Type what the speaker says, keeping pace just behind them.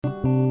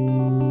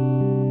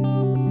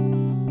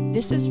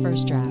This is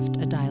First Draft,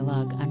 a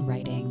dialogue on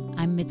writing.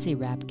 I'm Mitzi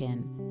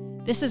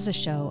Rapkin. This is a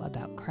show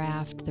about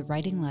craft, the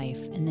writing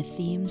life, and the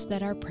themes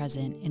that are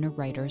present in a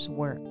writer's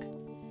work.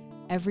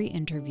 Every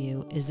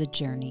interview is a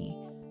journey.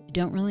 I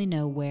don't really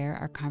know where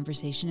our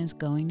conversation is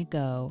going to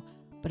go,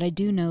 but I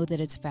do know that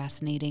it's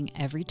fascinating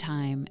every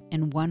time,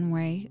 in one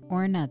way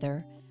or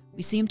another,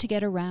 we seem to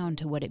get around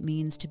to what it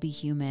means to be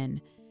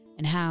human,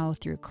 and how,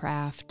 through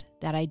craft,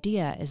 that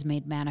idea is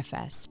made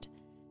manifest.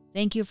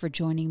 Thank you for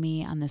joining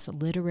me on this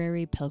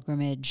literary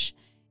pilgrimage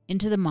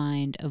into the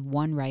mind of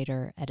one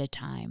writer at a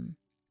time.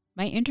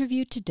 My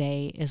interview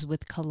today is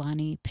with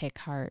Kalani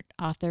Pickhart,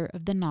 author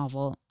of the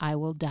novel I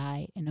Will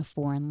Die in a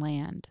Foreign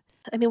Land.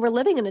 I mean, we're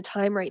living in a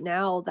time right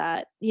now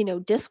that,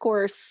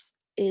 discourse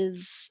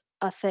is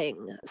a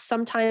thing.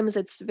 Sometimes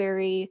it's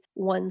very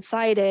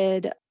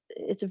one-sided.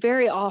 It's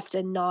very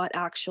often not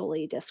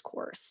actually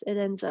discourse. It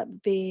ends up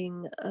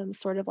being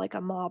sort of like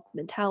a mob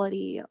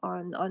mentality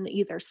on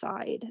either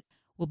side.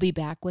 We'll be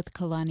back with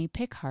Kalani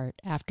Pickhart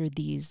after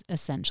these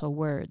essential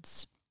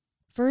words.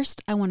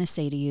 First, I want to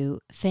say to you,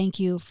 thank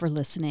you for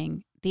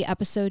listening. The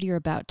episode you're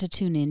about to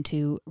tune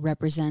into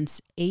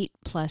represents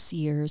 8+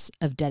 years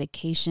of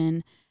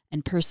dedication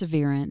and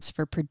perseverance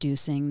for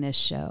producing this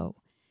show.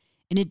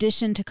 In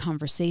addition to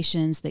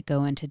conversations that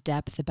go into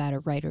depth about a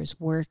writer's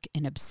work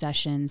and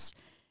obsessions,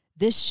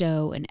 this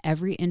show and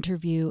every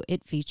interview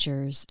it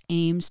features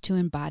aims to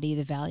embody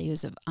the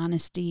values of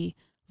honesty,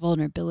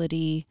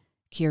 vulnerability,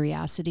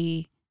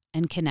 curiosity,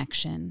 and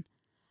connection.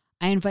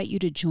 I invite you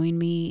to join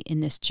me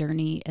in this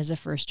journey as a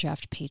First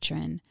Draft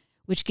patron,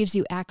 which gives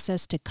you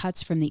access to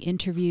cuts from the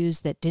interviews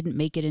that didn't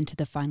make it into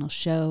the final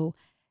show,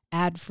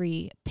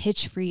 ad-free,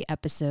 pitch-free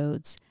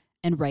episodes,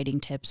 and writing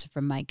tips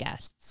from my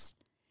guests.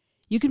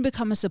 You can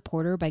become a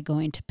supporter by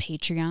going to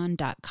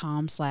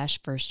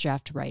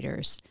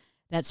patreon.com/firstdraftwriters.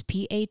 That's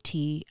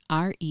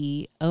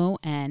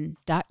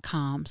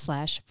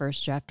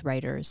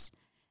patreon.com/firstdraftwriters.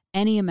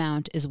 Any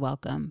amount is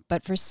welcome,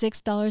 but for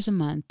 $6 a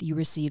month, you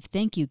receive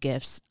thank you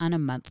gifts on a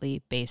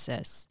monthly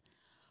basis.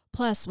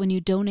 Plus, when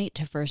you donate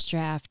to First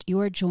Draft, you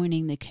are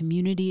joining the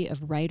community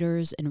of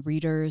writers and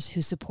readers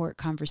who support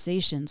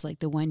conversations like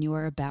the one you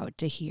are about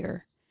to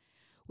hear.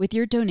 With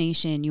your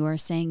donation, you are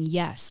saying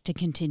yes to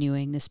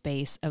continuing the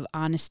space of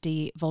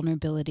honesty,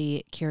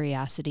 vulnerability,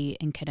 curiosity,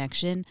 and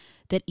connection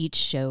that each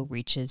show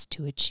reaches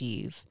to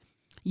achieve.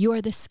 You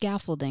are the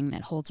scaffolding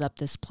that holds up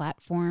this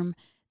platform,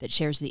 that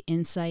shares the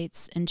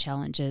insights and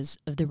challenges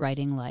of the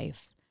writing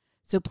life.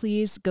 So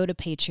please go to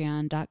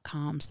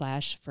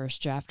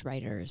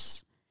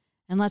patreon.com/firstdraftwriters.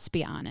 And let's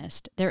be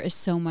honest, there is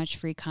so much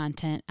free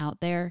content out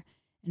there.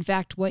 In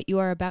fact, what you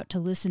are about to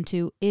listen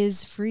to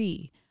is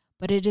free,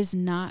 but it is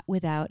not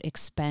without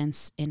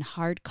expense in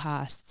hard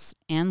costs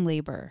and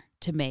labor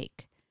to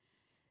make.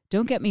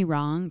 Don't get me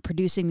wrong,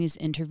 producing these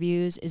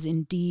interviews is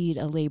indeed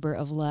a labor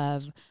of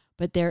love,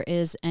 but there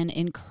is an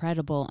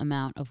incredible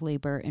amount of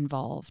labor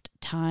involved,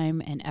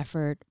 time and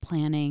effort,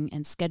 planning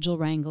and schedule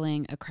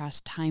wrangling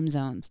across time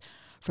zones,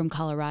 from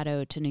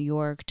Colorado to New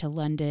York to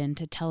London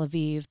to Tel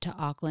Aviv to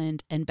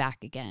Auckland and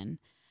back again.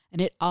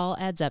 And it all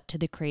adds up to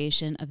the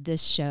creation of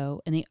this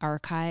show and the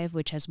archive,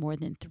 which has more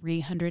than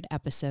 300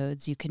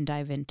 episodes you can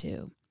dive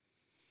into.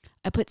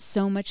 I put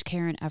so much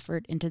care and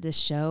effort into this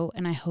show,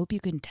 and I hope you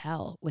can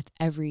tell with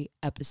every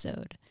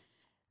episode.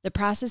 The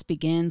process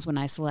begins when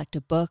I select a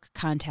book,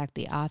 contact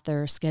the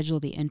author, schedule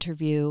the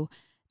interview.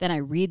 Then I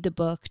read the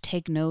book,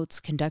 take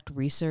notes, conduct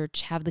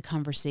research, have the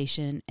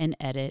conversation, and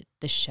edit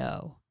the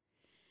show.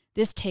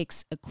 This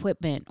takes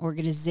equipment,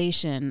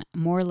 organization,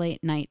 more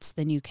late nights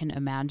than you can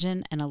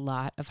imagine, and a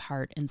lot of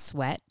heart and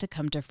sweat to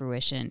come to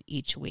fruition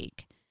each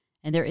week.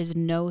 And there is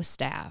no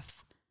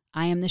staff.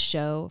 I am the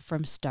show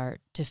from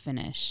start to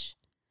finish.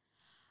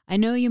 I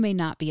know you may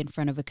not be in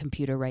front of a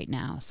computer right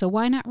now, so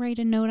why not write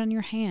a note on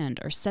your hand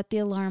or set the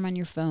alarm on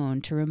your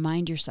phone to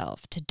remind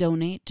yourself to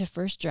donate to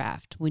First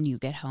Draft when you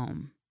get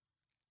home.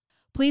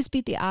 Please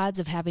beat the odds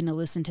of having to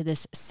listen to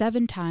this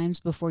 7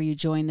 times before you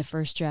join the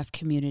First Draft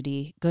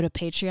community. Go to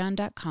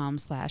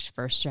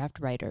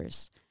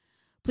patreon.com/firstdraftwriters.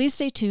 Please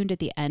stay tuned at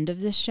the end of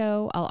this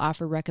show. I'll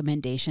offer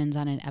recommendations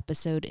on an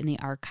episode in the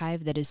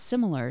archive that is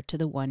similar to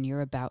the one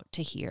you're about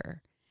to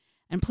hear.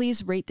 And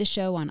please rate the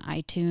show on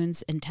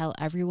iTunes and tell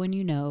everyone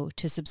you know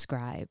to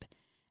subscribe.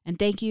 And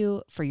thank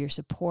you for your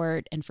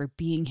support and for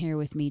being here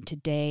with me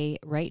today,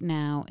 right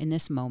now, in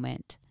this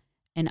moment.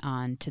 And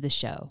on to the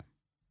show.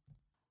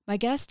 My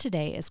guest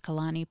today is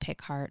Kalani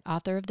Pickhart,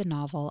 author of the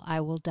novel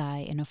I Will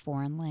Die in a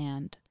Foreign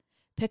Land.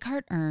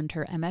 Pickhart earned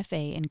her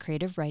MFA in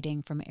creative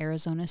writing from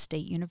Arizona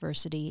State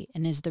University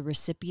and is the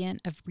recipient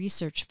of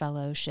research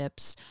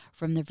fellowships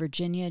from the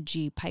Virginia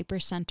G. Piper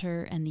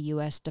Center and the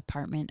U.S.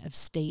 Department of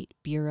State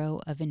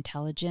Bureau of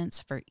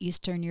Intelligence for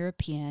Eastern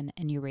European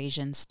and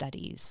Eurasian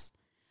Studies.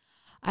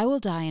 I Will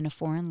Die in a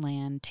Foreign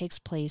Land takes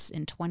place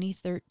in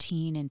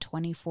 2013 and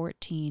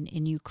 2014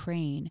 in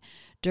Ukraine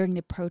during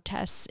the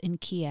protests in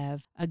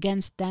Kiev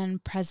against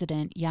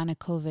then-President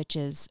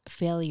Yanukovych's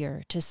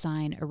failure to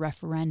sign a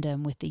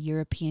referendum with the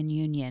European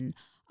Union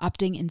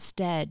opting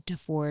instead to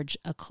forge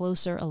a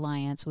closer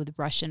alliance with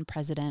Russian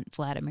President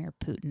Vladimir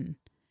Putin.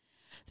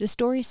 The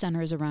story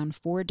centers around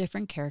 4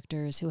 different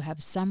characters who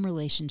have some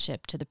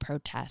relationship to the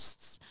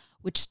protests,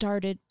 which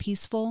started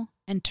peaceful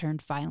and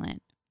turned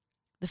violent.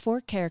 The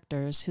 4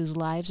 characters whose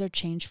lives are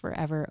changed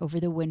forever over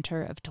the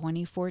winter of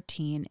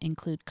 2014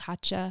 include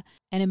Katya,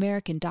 an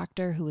American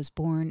doctor who was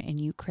born in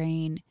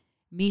Ukraine,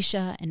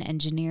 Misha, an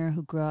engineer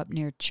who grew up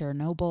near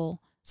Chernobyl,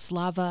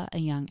 Slava, a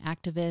young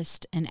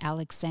activist, and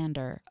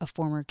Alexander, a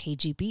former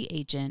KGB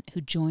agent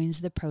who joins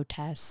the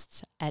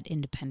protests at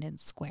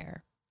Independence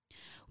Square.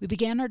 We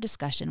began our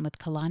discussion with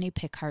Kalani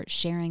Pickhart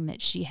sharing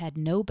that she had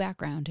no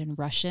background in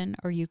Russian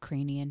or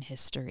Ukrainian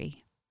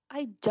history.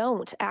 I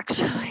don't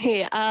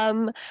actually.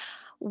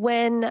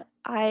 When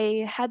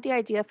I had the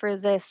idea for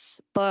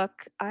this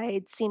book,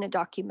 I'd seen a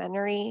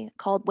documentary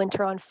called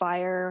Winter on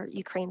Fire,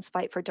 Ukraine's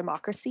Fight for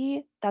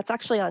Democracy. That's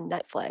actually on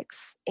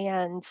Netflix.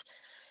 And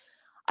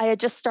I had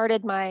just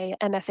started my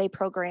MFA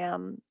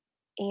program,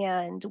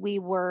 and we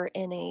were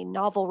in a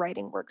novel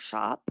writing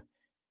workshop.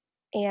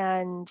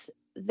 And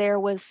there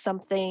was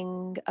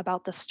something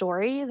about the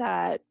story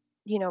that,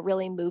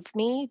 really moved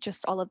me.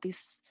 Just all of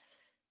these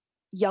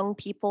young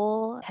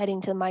people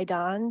heading to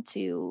Maidan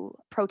to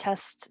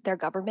protest their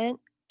government.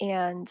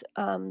 And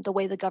the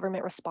way the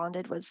government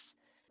responded was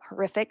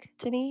horrific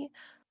to me.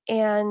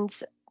 And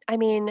I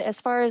mean, as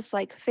far as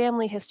like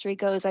family history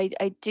goes, I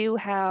do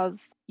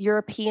have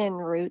European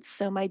roots.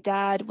 So my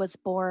dad was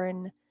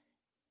born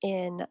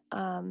in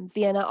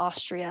Vienna,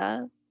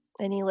 Austria,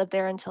 and he lived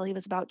there until he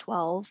was about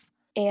 12.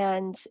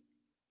 And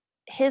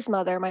his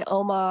mother, my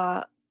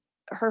Oma,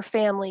 her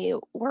family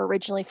were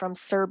originally from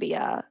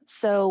Serbia.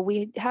 So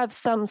we have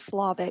some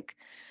Slavic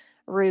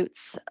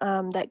roots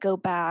that go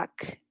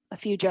back a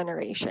few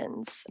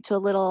generations to a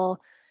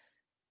little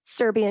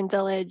Serbian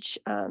village,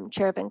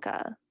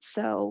 Chervinka.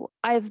 So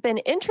I've been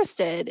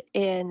interested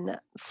in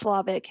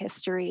Slavic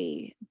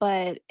history,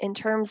 but in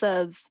terms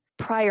of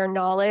prior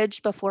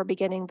knowledge before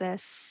beginning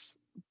this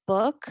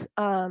book,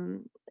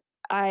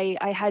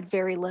 I had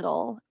very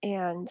little,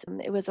 and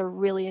it was a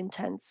really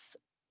intense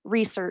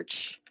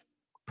research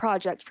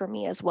project for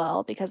me as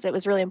well, because it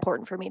was really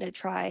important for me to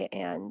try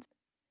and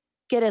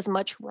get as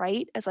much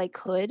right as I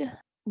could,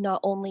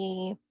 not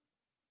only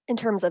in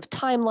terms of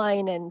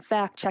timeline and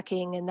fact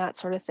checking and that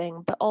sort of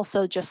thing, but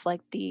also just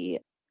like the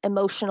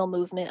emotional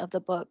movement of the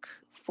book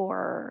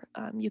for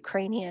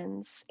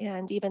Ukrainians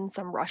and even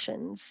some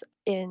Russians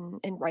in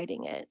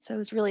writing it. So it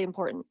was really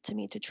important to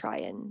me to try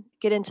and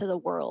get into the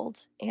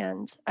world.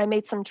 And I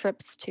made some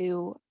trips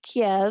to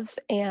Kiev,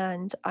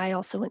 and I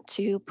also went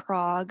to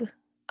Prague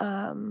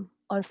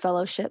on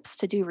fellowships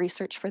to do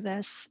research for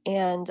this.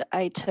 And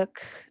I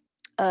took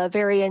a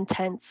very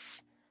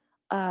intense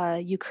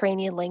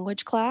Ukrainian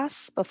language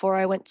class before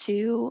I went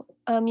to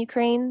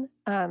Ukraine.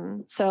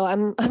 So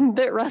I'm a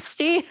bit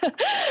rusty.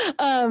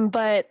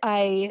 But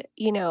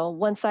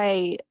once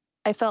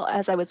I felt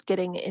as I was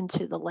getting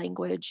into the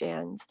language,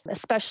 and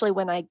especially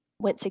when I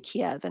went to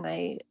Kiev and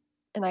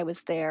I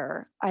was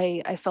there,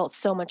 I felt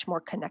so much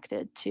more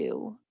connected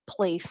to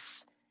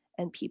place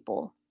and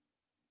people.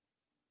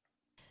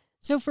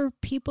 So, for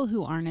people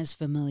who aren't as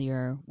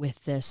familiar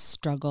with this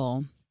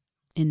struggle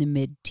in the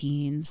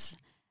mid-teens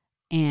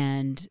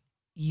and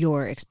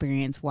your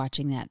experience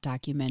watching that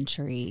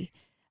documentary,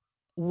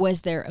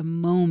 was there a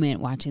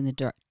moment watching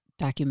the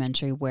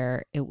documentary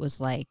where it was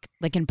like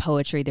in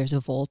poetry, there's a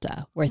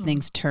volta where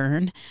things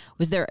turn?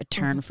 Was there a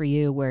turn for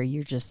you where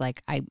you're just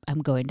like, I'm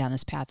going down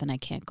this path and I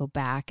can't go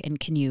back? And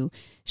can you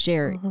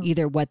share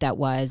either what that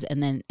was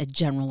and then a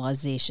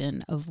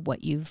generalization of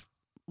what you've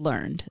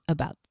learned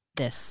about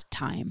this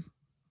time?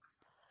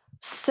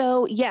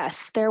 So,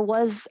 yes, there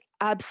was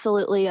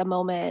absolutely a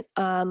moment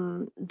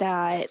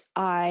that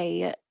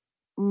I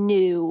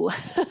knew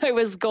I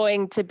was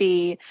going to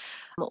be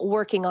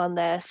working on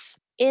this.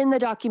 In the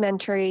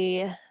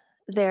documentary,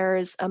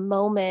 there's a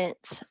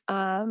moment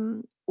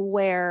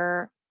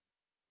where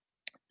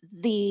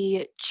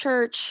the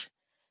church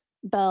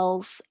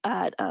bells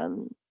at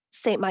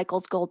St.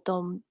 Michael's Gold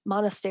Dome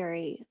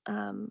Monastery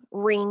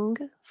ring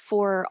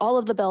for all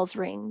of the bells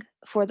ring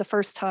for the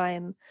first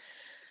time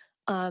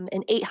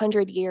in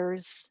 800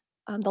 years,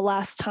 the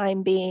last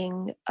time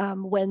being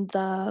when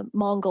the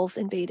Mongols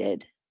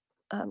invaded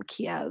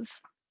Kiev.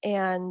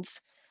 And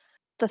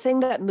the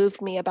thing that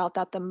moved me about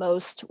that the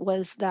most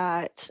was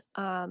that,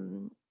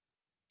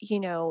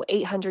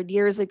 800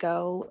 years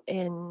ago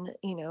in,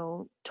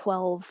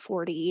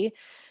 1240,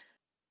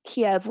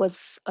 Kiev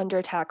was under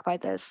attack by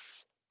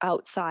this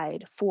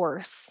outside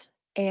force.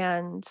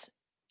 And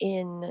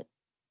in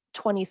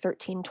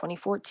 2013,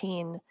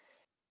 2014,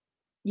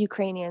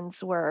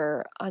 Ukrainians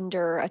were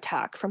under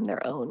attack from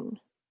their own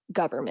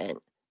government.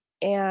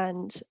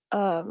 And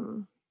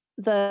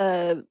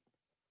the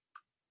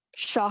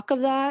shock of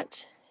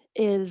that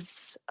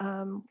is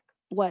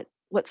what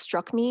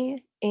struck me.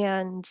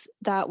 And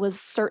that was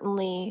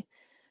certainly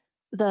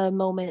the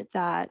moment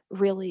that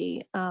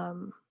really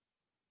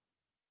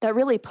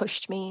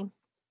pushed me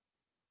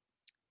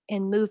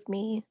and moved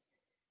me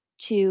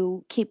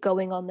to keep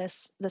going on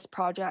this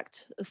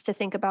project, is to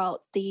think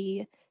about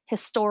the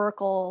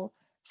historical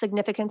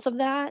significance of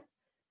that,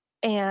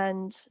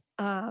 and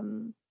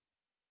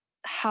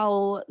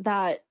how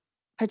that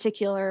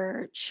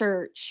particular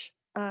church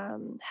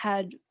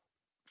had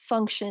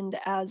functioned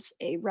as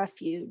a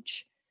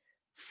refuge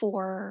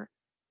for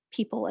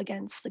people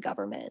against the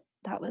government.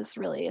 That was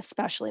really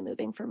especially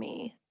moving for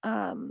me.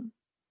 And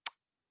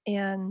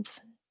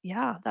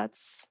yeah,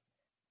 that's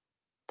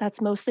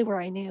mostly where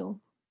I knew.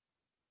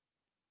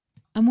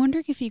 I'm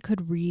wondering if you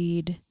could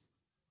read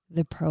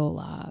the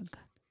prologue.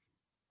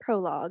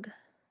 Prologue.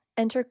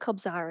 Enter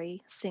Kobzari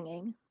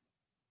singing.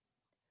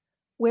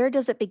 Where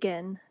does it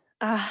begin?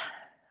 Ah,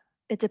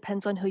 it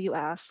depends on who you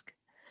ask.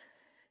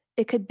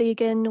 It could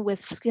begin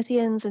with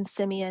Scythians and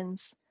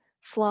Simians,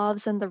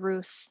 Slavs and the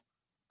Rus,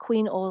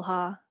 Queen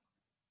Olha,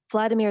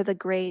 Vladimir the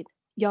Great,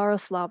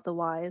 Yaroslav the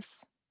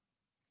Wise.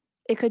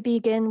 It could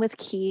begin with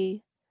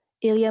Key,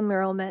 Ilya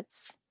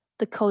Muromets,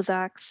 the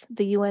Cossacks,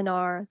 the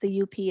UNR, the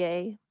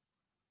UPA.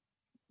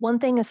 One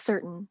thing is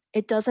certain,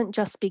 it doesn't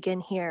just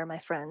begin here, my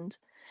friend.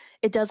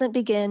 It doesn't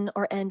begin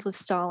or end with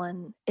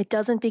Stalin. It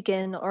doesn't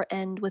begin or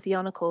end with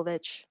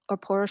Yanukovych or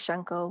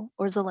Poroshenko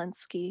or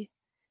Zelensky.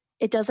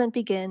 It doesn't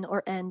begin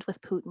or end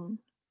with Putin.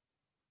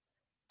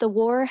 The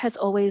war has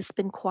always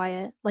been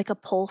quiet, like a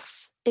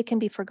pulse. It can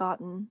be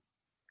forgotten.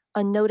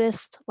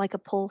 Unnoticed, like a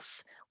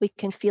pulse. We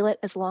can feel it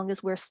as long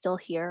as we're still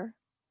here.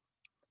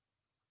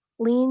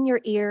 Lean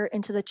your ear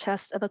into the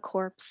chest of a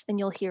corpse and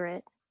you'll hear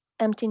it.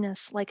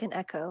 Emptiness like an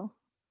echo.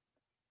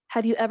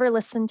 Have you ever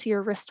listened to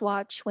your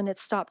wristwatch when it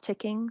stopped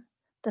ticking?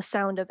 The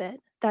sound of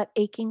it, that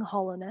aching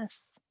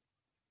hollowness,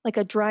 like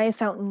a dry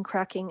fountain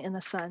cracking in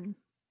the sun.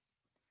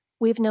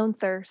 We've known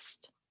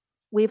thirst.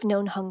 We've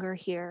known hunger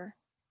here.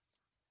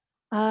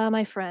 Ah,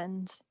 my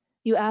friend,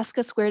 you ask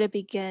us where to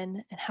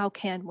begin, and how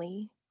can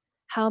we?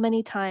 How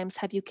many times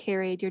have you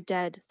carried your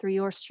dead through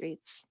your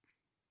streets?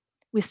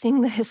 We sing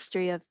the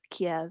history of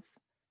Kiev.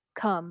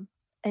 Come,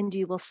 and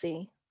you will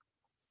see.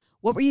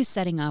 What were you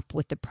setting up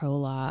with the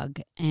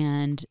prologue?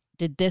 And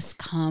did this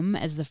come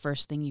as the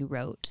first thing you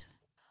wrote?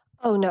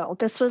 Oh no,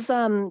 this was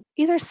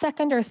either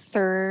second or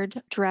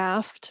third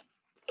draft.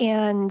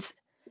 And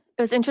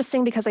it was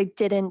interesting because I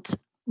didn't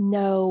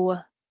know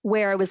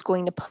where I was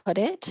going to put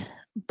it,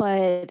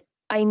 but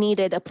I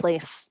needed a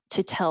place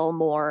to tell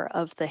more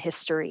of the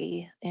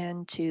history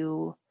and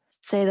to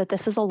say that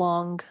this is a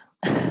long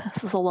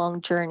this is a long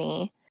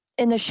journey.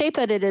 In the shape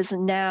that it is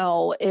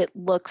now, it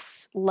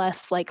looks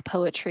less like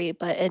poetry,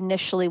 but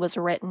initially was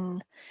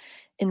written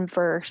in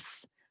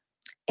verse.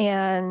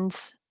 And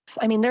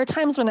I mean, there are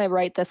times when I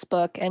write this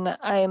book, and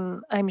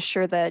I'm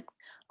sure that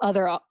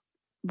other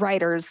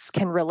writers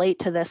can relate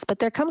to this, but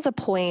there comes a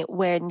point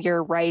when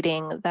you're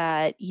writing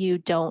that you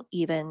don't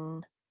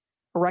even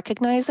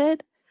recognize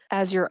it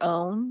as your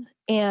own.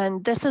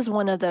 And this is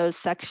one of those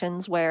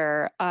sections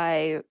where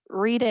I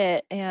read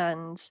it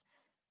and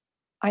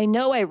I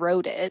know I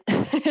wrote it.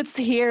 It's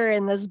here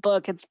in this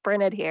book, it's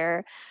printed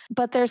here.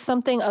 But there's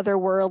something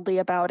otherworldly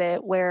about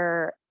it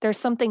where there's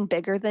something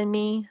bigger than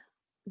me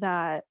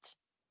that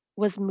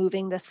was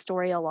moving this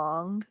story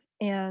along.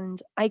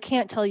 And I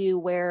can't tell you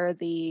where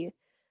the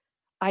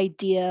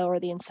idea or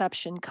the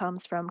inception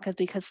comes from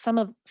because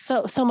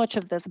so much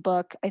of this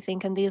book, I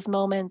think, in these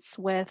moments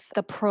with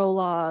the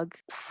prologue,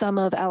 some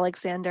of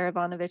Alexander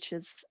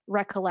Ivanovich's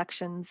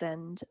recollections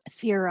and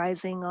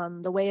theorizing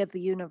on the way of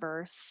the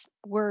universe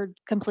were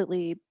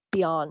completely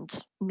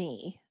beyond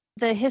me.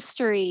 The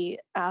history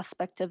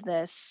aspect of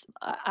this,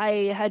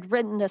 I had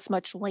written this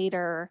much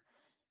later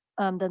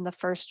than the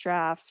first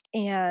draft,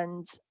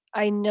 and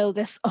I know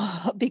this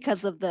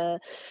because of the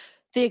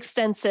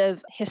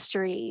extensive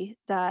history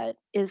that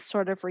is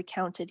sort of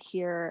recounted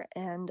here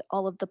and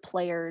all of the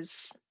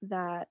players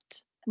that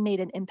made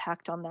an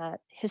impact on that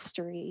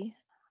history.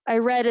 I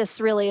read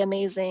this really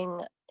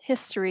amazing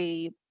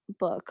history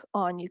book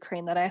on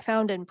Ukraine that I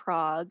found in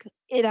Prague.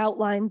 It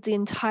outlined the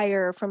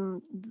entire,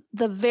 from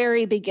the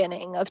very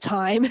beginning of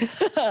time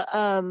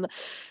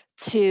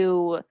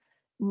to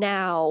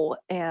now,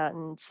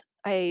 and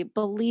I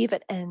believe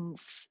it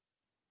ends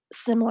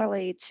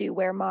similarly to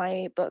where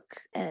my book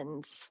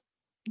ends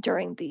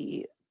during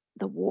the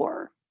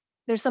war.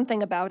 There's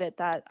something about it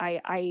that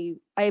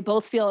I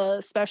both feel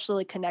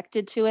especially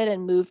connected to it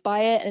and moved by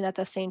it, and at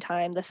the same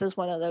time, this is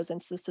one of those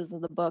instances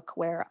of the book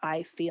where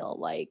I feel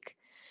like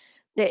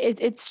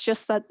it's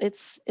just that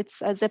it's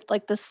as if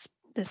like this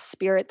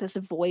spirit, this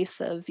voice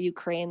of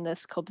Ukraine,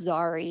 this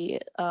Kobzari,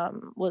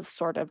 was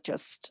sort of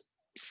just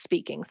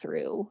speaking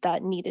through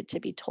that needed to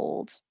be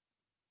told.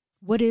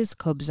 What is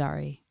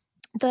Kobzari?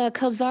 The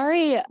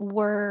Kobzari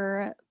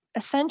were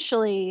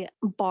essentially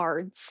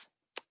bards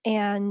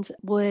and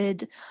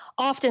would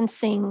often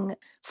sing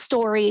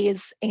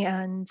stories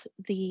and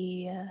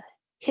the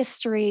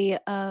history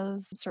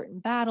of certain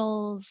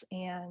battles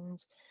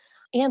and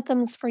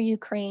anthems for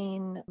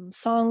Ukraine,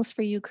 songs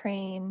for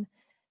Ukraine.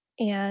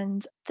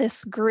 And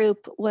this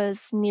group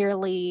was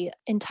nearly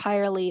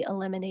entirely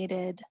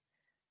eliminated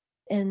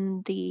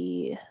in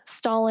the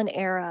Stalin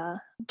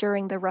era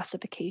during the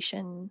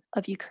Russification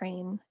of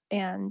Ukraine.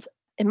 And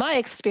in my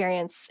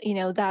experience,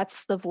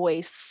 that's the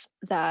voice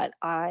that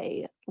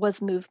I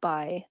was moved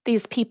by.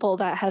 These people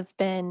that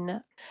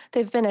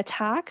they've been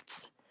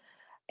attacked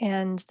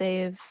and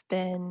they've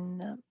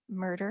been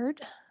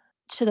murdered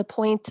to the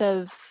point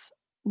of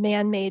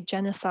man-made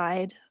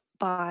genocide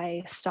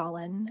by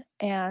Stalin.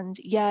 And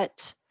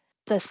yet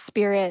the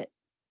spirit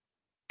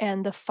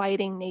and the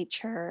fighting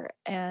nature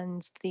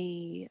and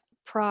the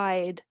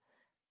pride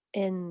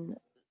in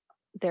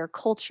their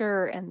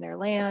culture and their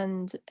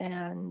land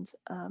and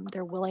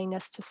their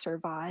willingness to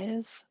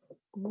survive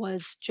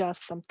was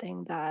just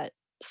something that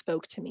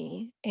spoke to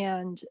me.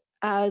 And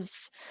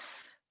as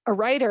a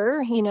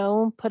writer,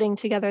 putting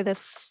together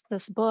this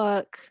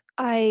book,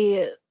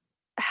 I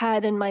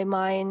had in my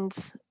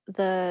mind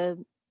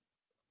the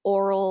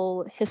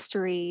oral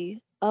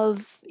history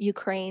of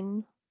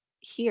Ukraine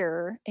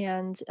here.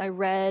 And I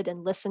read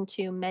and listened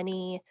to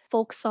many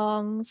folk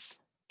songs,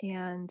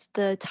 and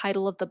the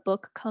title of the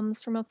book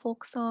comes from a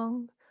folk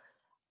song.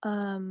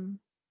 Um,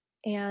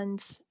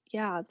 and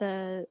yeah,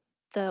 the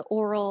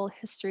oral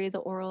history, the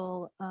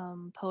oral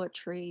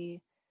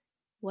poetry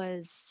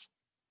was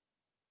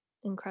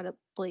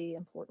incredibly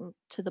important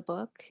to the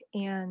book.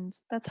 And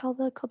that's how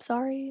the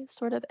Kobzari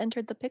sort of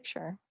entered the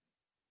picture.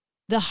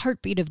 The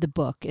heartbeat of the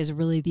book is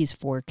really these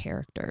four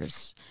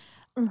characters: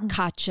 Mhm.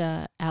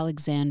 Katya,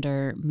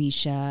 Alexander,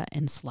 Misha,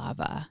 and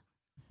Slava.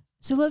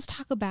 So let's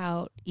talk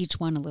about each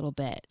one a little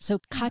bit. So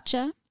Yeah.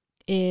 Katya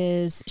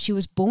she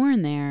was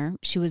born there,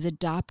 she was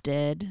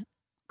adopted,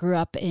 grew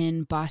up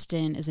in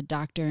Boston as a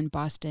doctor in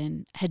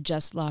Boston, had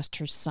just lost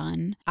her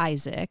son,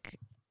 Isaac,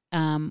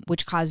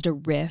 which caused a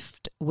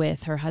rift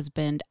with her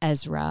husband,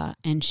 Ezra.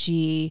 And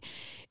she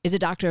is a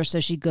doctor, so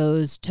she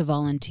goes to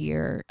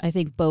volunteer, I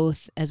think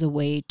both as a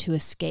way to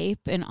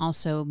escape and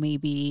also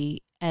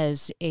maybe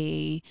as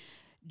a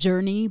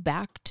journey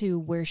back to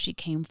where she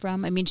came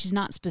from. I mean, she's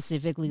not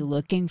specifically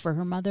looking for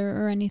her mother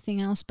or anything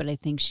else, but I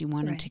think she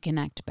wanted to Right.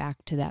 connect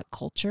back to that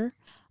culture.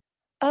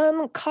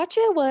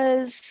 Katya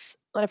was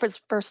when I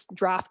was first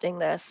drafting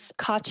this,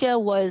 Katya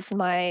was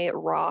my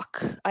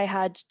rock. I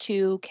had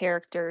two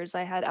characters.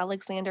 I had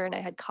Alexander and I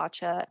had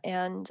Katya.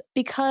 And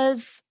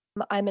because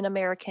I'm an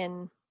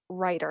American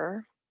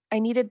writer, I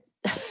needed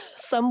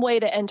some way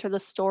to enter the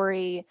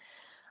story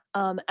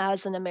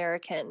as an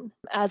American,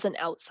 as an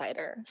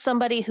outsider,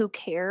 somebody who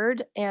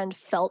cared and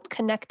felt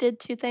connected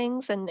to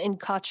things. And in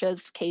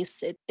Katya's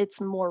case, it's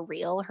more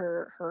real.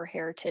 Her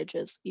heritage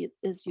is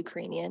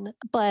Ukrainian,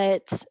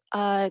 but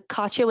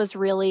Katya was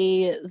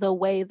really the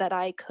way that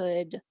I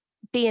could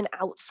be an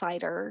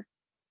outsider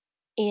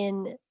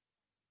in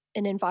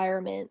an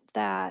environment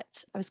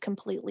that I was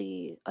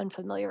completely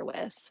unfamiliar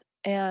with.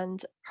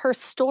 And her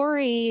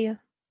story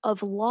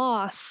of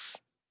loss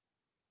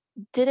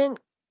didn't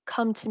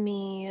come to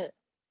me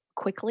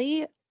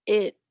quickly.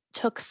 It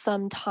took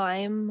some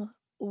time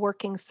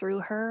working through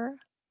her.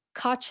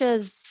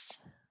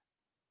 Katya's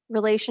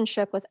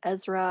relationship with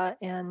Ezra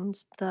and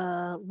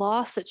the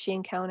loss that she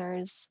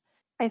encounters,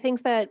 I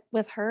think that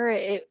with her,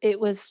 it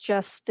was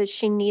just that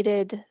she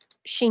needed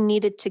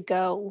to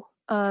go.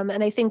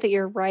 And I think that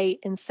you're right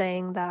in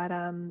saying that,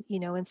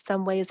 in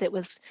some ways it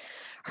was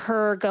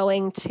her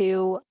going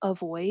to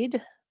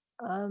avoid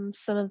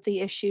some of the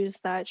issues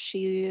that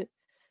she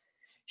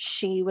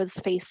was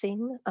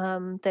facing,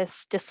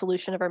 this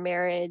dissolution of her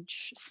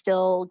marriage,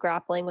 still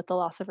grappling with the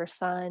loss of her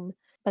son,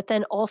 but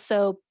then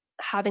also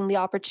having the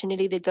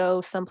opportunity to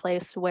go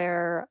someplace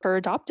where her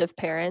adoptive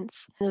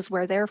parents is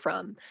where they're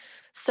from.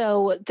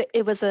 So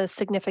it was a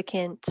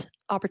significant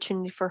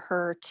opportunity for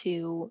her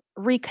to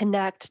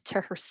reconnect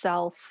to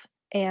herself.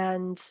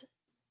 And,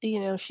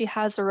 she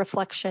has a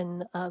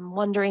reflection,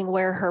 wondering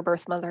where her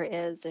birth mother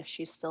is, if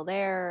she's still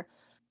there,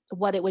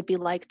 what it would be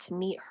like to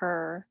meet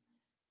her.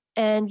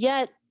 And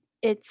yet,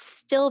 it's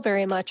still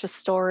very much a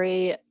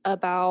story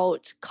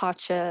about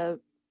Katya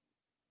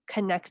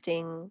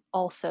connecting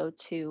also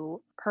to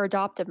her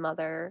adoptive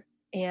mother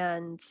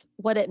and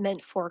what it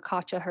meant for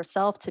Katya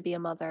herself to be a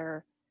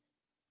mother,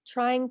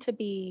 trying to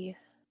be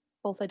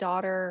both a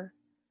daughter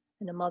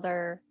and a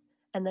mother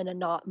and then a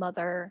not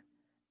mother,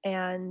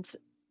 and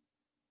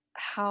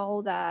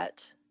how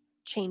that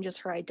changes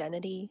her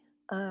identity.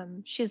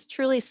 She's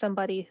truly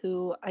somebody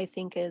who I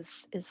think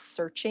is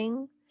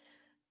searching,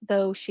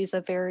 though she's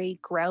a very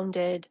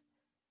grounded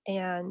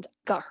and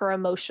got her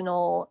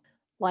emotional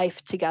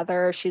life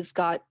together. She's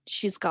got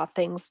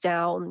things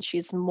down.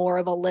 She's more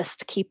of a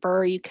list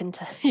keeper, you can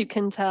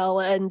tell,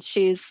 and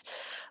she's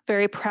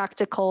very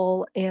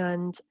practical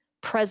and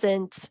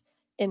present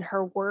in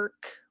her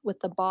work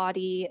with the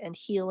body and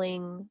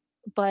healing.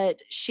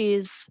 But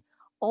she's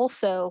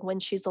also, when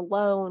she's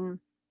alone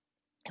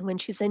and when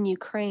she's in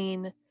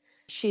Ukraine,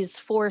 she's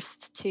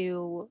forced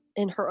to,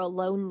 in her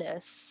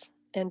aloneness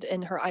and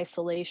in her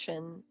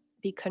isolation,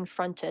 be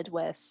confronted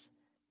with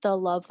the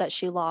love that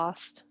she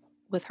lost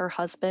with her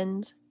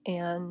husband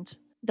and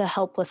the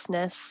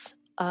helplessness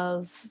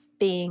of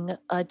being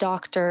a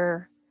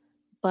doctor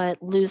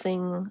but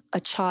losing a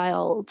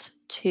child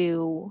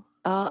to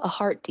a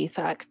heart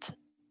defect.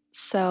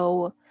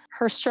 So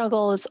her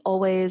struggle is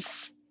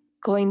always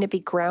going to be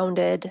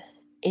grounded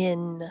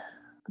in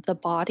the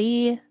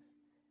body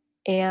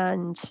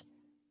and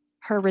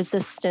her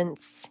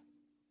resistance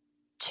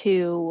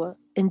to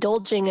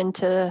indulging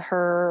into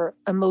her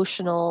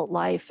emotional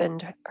life,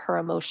 and her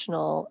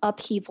emotional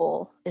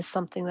upheaval is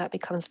something that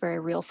becomes very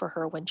real for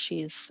her when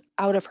she's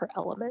out of her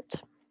element.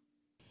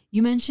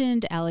 You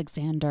mentioned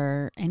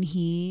Alexander, and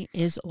he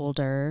is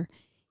older.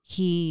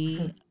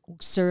 He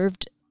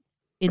served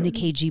in the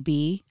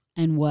KGB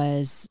and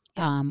was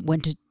Yeah.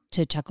 went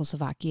to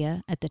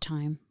Czechoslovakia at the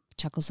time,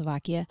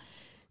 Czechoslovakia,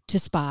 to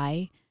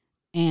spy,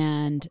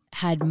 and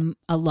had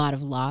a lot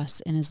of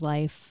loss in his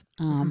life.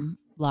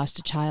 Lost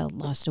a child,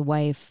 lost a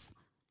wife,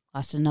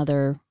 lost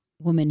another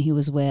woman he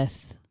was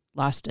with,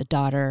 lost a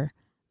daughter.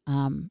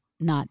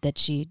 Not that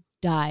she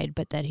died,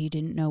 but that he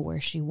didn't know where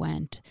she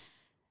went.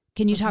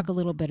 Can you talk a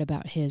little bit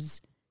about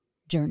his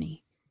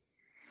journey?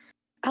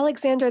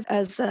 Alexander,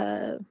 as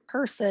a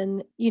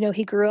person,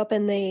 he grew up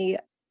in the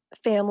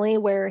family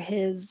where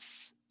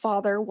his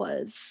father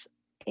was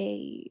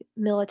a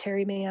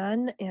military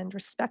man and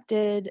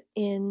respected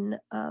in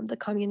the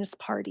Communist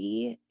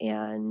Party.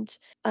 And,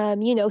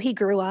 he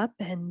grew up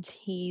and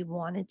he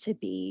wanted to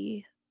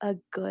be a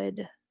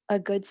good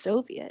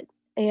Soviet.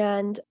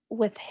 And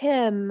with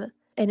him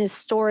and his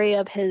story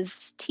of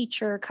his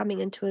teacher coming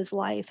into his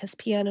life, his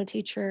piano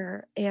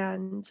teacher,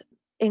 and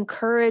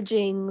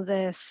encouraging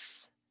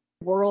this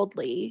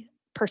worldly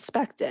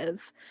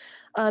perspective,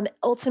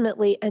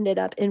 ultimately ended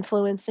up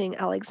influencing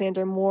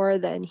Alexander more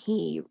than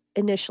he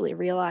initially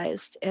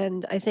realized.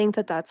 And I think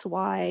that that's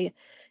why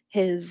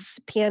his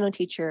piano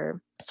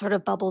teacher sort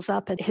of bubbles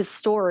up in his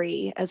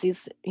story as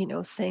he's,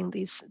 saying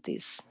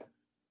these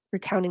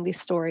recounting these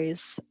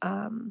stories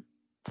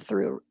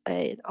through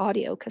an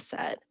audio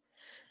cassette.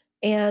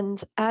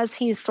 And as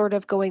he's sort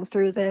of going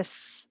through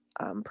this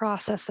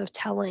process of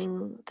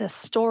telling the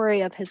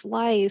story of his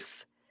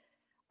life,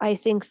 I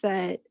think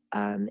that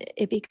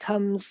it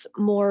becomes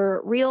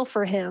more real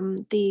for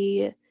him,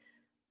 the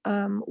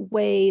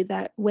way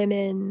that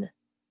women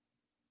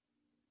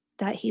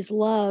that he's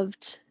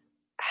loved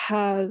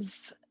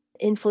have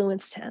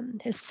influenced him,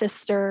 his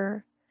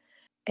sister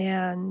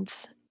and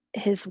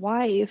his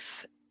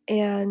wife.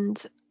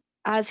 And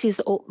as he's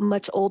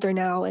much older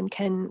now and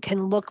can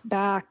look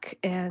back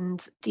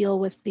and deal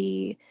with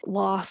the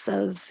loss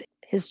of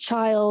his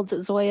child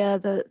Zoya,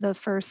 the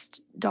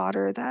first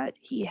daughter that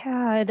he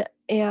had,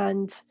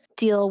 and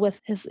deal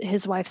with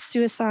his wife's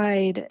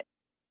suicide,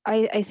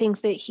 I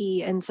think that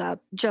he ends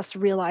up just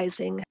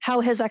realizing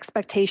how his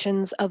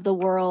expectations of the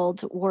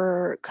world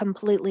were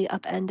completely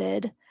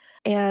upended,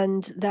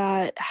 and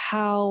that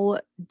how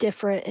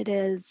different it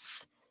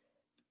is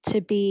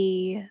to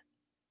be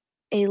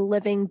a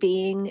living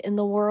being in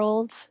the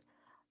world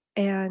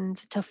and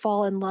to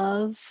fall in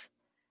love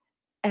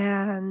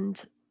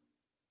and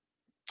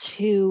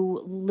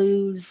to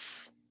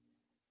lose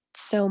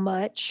so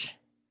much.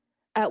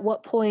 At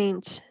what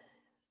point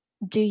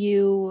do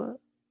you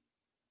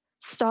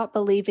stop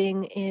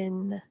believing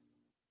in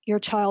your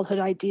childhood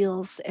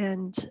ideals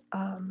and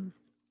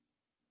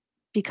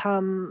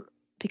become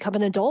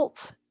an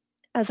adult?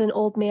 As an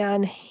old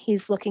man,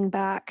 he's looking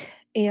back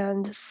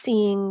and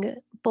seeing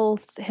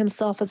both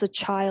himself as a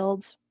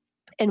child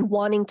and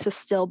wanting to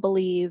still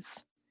believe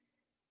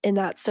in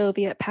that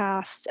Soviet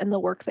past and the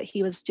work that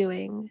he was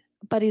doing.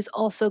 But he's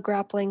also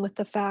grappling with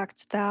the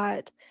fact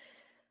that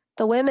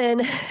the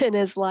women in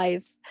his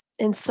life,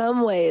 in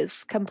some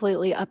ways,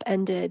 completely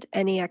upended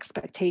any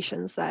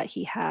expectations that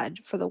he had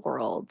for the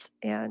world.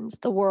 And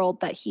the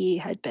world that he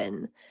had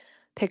been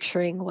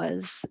picturing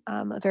was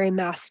a very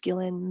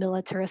masculine,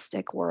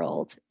 militaristic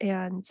world.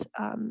 And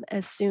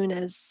as soon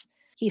as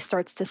he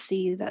starts to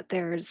see that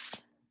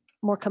there's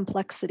more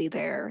complexity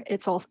there,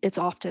 it's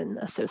often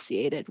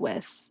associated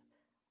with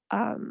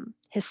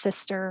his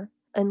sister,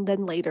 and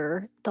then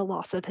later the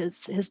loss of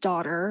his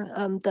daughter.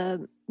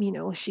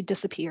 She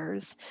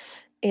disappears,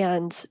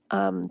 and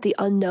the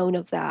unknown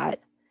of that,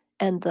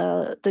 and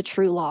the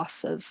true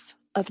loss of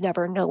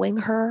never knowing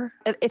her.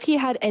 If he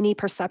had any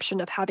perception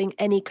of having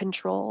any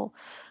control,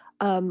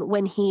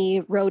 when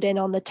he rode in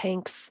on the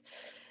tanks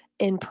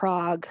in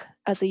Prague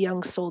as a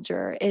young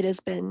soldier, it has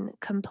been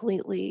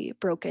completely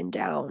broken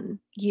down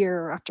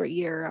year after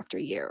year after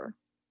year.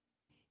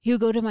 He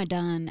would go to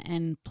Maidan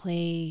and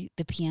play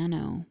the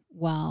piano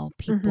while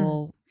Mm-hmm.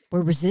 people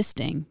were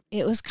resisting.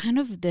 It was kind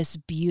of this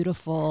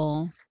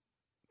beautiful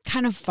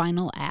kind of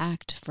final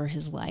act for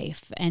his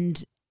life, and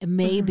Mm-hmm.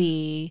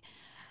 maybe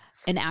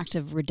an act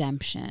of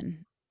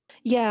redemption.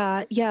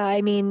 Yeah, yeah.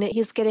 I mean,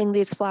 he's getting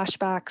these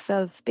flashbacks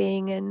of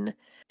being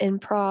in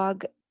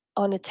Prague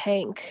on a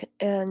tank,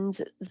 and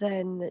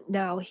then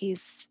now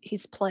he's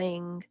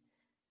playing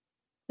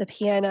the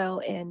piano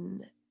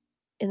in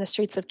the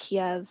streets of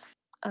Kiev.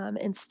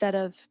 Instead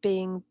of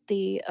being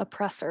the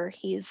oppressor,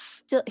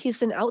 he's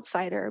an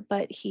outsider,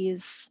 but he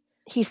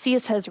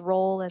sees his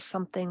role as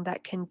something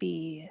that can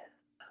be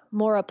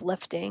more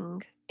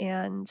uplifting.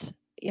 And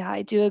yeah,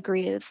 I do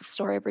agree, it's a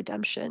story of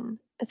redemption.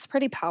 It's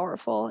pretty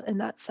powerful in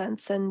that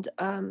sense, and,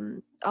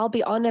 I'll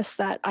be honest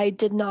that I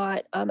did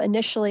not,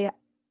 initially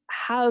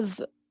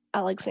have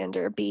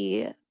Alexander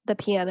be the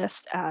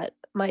pianist at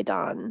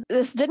Maidan.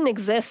 This didn't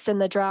exist in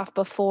the draft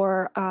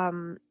before,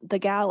 the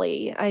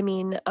galley. I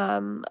mean,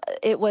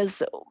 it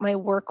was my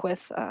work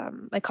with,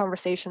 my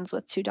conversations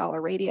with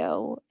 $2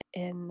 Radio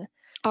in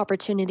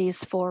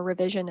opportunities for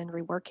revision and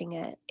reworking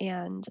it.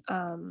 And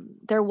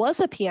there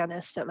was a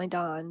pianist at my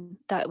dawn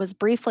that was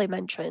briefly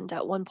mentioned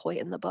at one point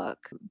in the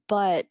book,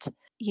 but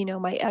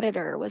my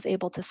editor was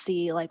able to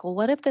see like, well,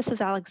 what if this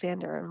is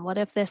Alexander, and what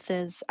if he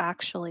is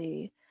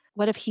actually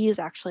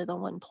the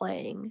one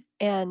playing?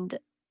 And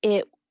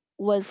it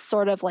was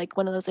sort of like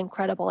one of those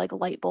incredible like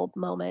light bulb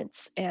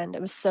moments, and I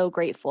was so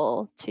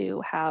grateful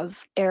to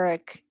have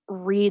Eric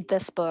read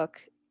this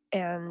book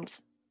and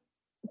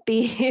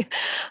be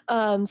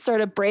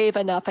sort of brave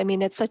enough. I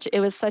mean, it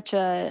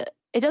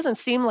doesn't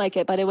seem like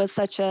it, but it was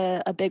such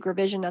a big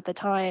revision at the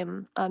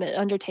time, an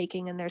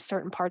undertaking. And there's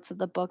certain parts of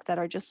the book that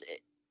are just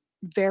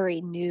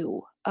very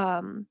new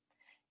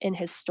in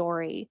his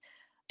story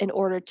in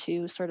order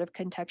to sort of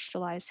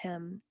contextualize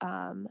him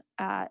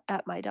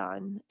at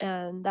Maidan.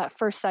 And that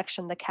first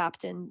section, the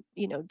captain,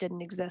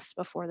 didn't exist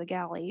before the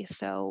galley.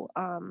 So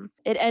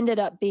it ended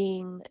up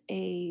being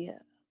a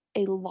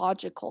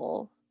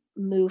logical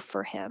move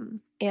for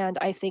him. And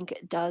I think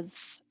it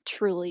does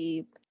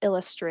truly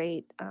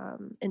illustrate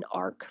an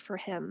arc for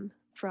him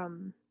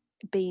from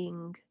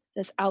being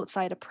this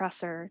outside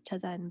oppressor to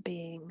then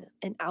being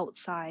an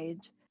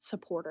outside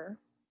supporter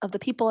of the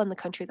people and the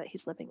country that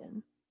he's living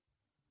in.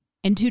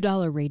 And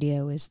 $2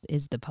 Radio is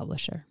the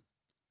publisher.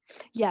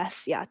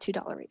 Yes, yeah,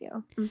 $2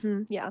 Radio.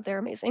 Yeah, they're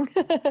amazing.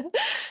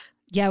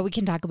 Yeah, we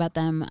can talk about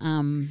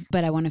them,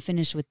 but I want to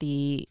finish with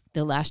the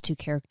last two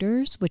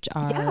characters, which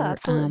are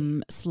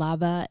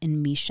Slava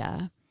and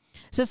Misha.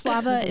 So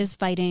Slava is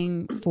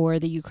fighting for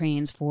the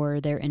Ukrainians,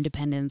 for their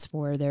independence,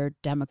 for their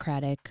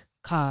democratic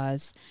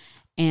cause.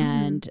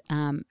 And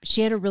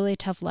she had a really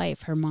tough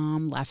life. Her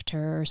mom left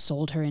her,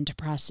 sold her into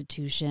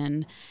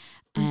prostitution.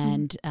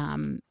 And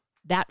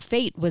that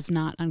fate was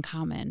not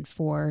uncommon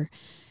for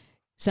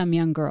some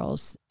young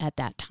girls at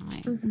that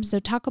time. So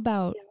talk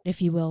about,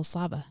 if you will,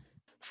 Slava.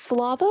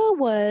 Slava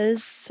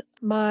was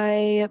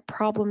my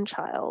problem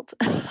child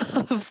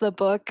of the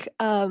book,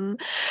 in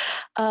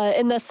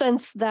the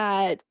sense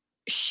that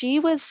she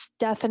was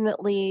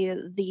definitely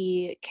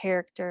the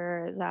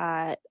character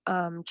that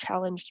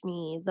challenged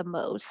me the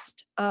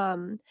most.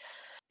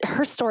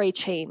 Her story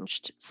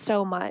changed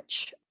so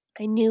much.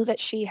 I knew that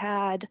she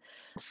had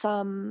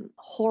some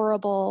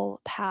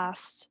horrible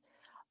past,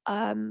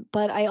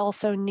 but I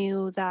also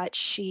knew that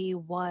she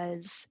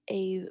was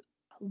a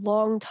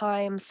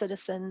longtime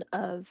citizen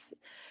of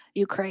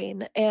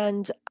Ukraine.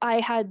 And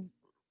I had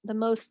the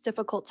most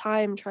difficult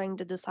time trying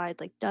to decide,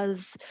 like,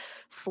 does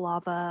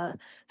Slava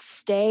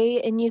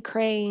stay in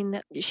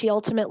Ukraine? She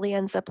ultimately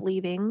ends up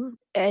leaving,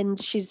 and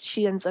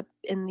she ends up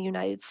in the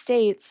United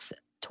States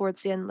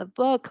towards the end of the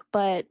book,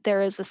 but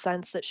there is a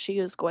sense that she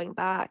is going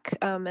back,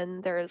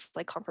 and there is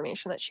like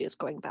confirmation that she is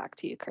going back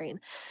to Ukraine.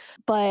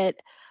 But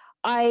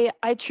I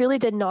truly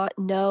did not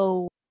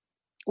know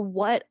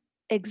what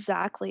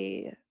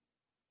exactly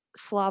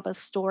Slava's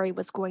story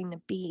was going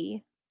to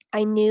be.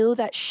 I knew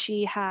that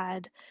she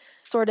had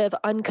sort of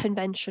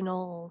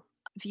unconventional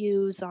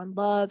views on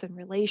love and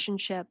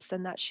relationships,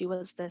 and that she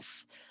was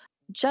this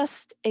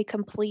just a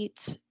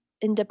complete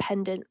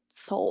independent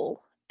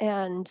soul,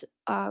 and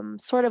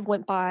sort of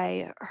went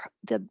by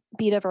the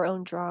beat of her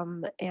own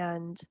drum,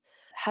 and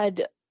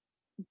had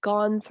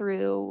gone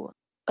through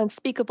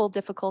unspeakable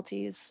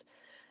difficulties,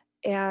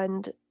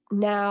 and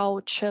now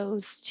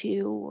chose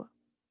to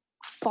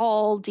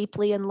fall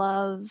deeply in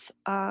love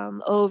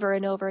over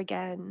and over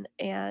again,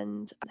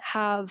 and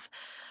have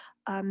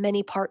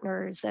many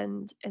partners,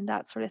 and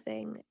that sort of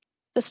thing.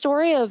 The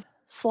story of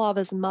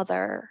Slava's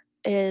mother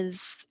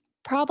is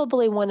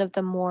probably one of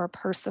the more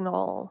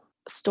personal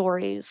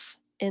stories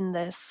in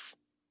this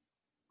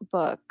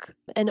book,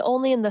 and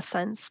only in the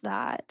sense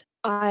that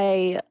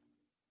I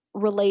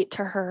relate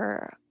to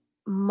her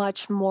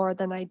much more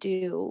than I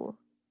do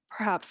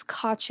perhaps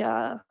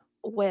Katya,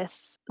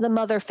 with the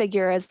mother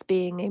figure as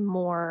being a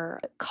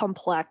more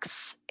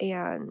complex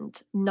and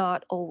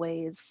not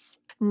always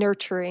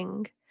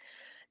nurturing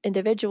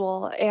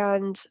individual.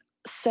 And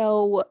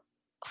so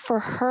for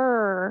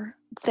her,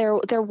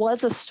 there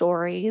was a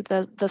story,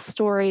 the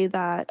story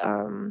that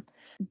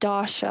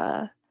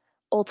Dasha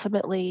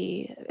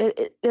ultimately,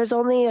 there's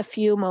only a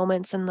few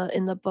moments in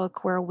the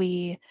book where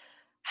we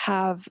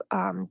have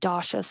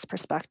Dasha's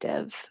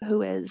perspective,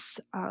 who is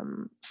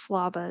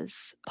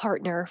Slava's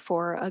partner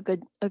for a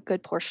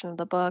good portion of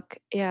the book.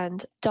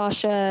 And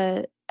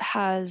Dasha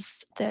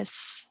has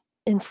this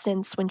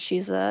instance when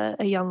she's a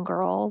young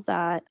girl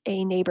that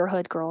a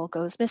neighborhood girl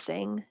goes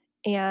missing.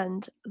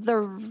 And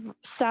the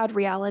sad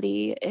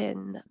reality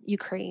in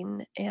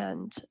Ukraine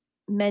and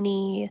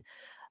many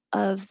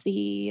of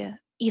the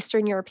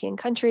Eastern European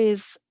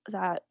countries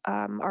that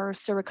are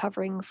still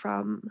recovering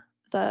from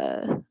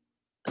the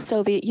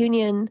Soviet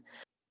Union,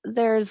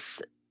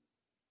 there's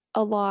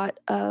a lot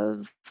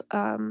of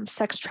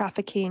sex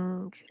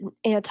trafficking,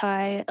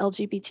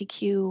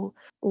 anti-LGBTQ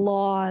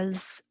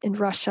laws in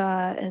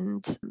Russia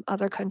and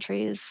other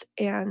countries.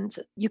 And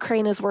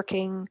Ukraine is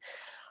working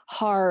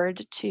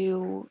hard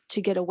to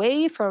get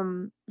away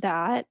from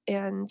that.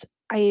 And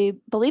I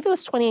believe it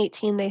was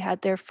 2018 they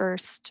had their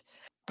first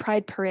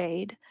Pride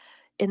parade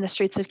in the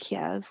streets of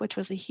Kiev, which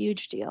was a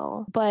huge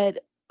deal.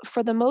 But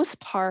for the most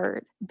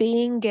part,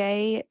 being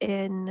gay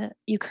in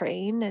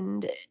Ukraine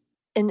and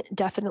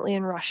definitely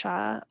in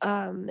Russia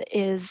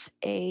is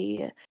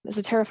a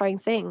terrifying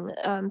thing.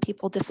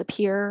 People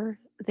disappear.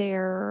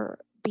 They're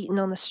beaten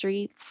on the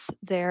streets.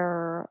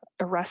 They're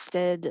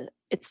arrested.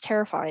 It's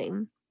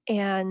terrifying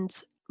and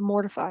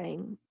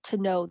mortifying to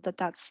know that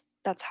that's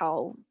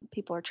how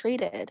people are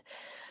treated.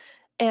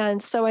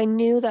 And so I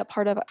knew that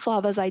part of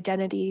Slava's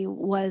identity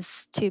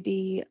was to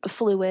be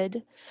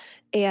fluid,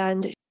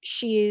 and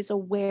she's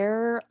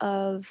aware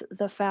of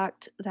the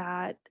fact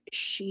that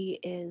she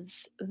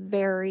is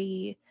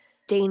very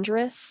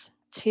dangerous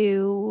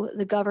to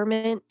the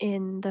government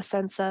in the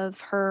sense of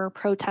her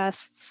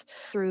protests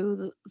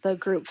through the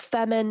group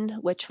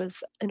Femin, which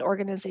was an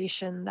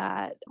organization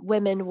that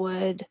women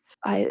would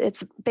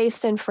it's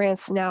based in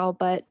France now,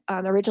 but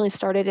originally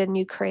started in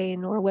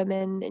Ukraine, where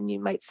women, and you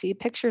might see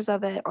pictures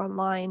of it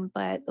online,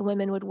 but the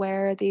women would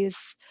wear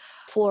these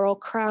floral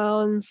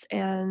crowns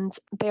and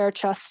bare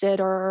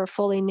chested or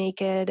fully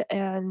naked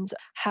and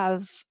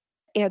have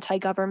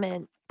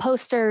anti-government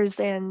posters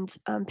and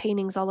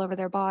paintings all over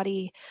their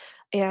body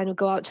and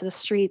go out to the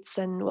streets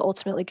and will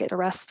ultimately get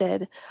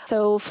arrested.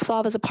 So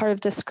Slav is a part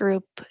of this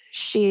group.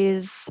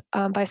 She's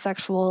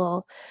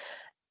bisexual,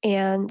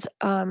 and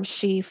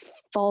she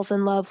falls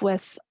in love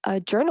with a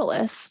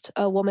journalist,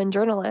 a woman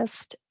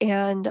journalist.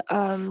 And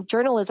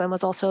journalism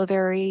was also a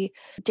very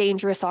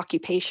dangerous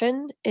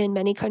occupation in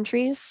many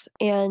countries.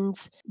 And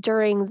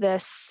during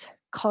this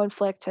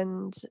conflict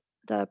and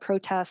the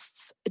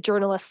protests,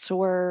 journalists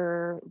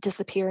were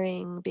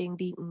disappearing, being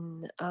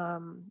beaten,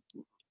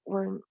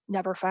 were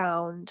never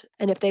found.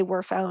 And if they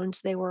were found,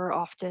 they were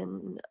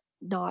often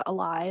not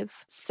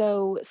alive.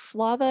 So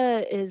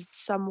Slava is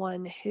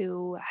someone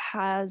who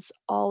has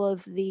all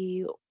of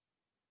the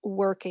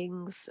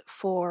workings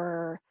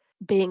for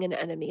being an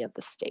enemy of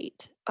the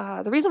state.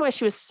 The reason why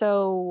she was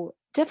so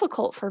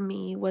difficult for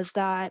me was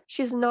that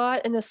she's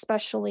not an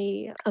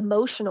especially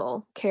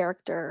emotional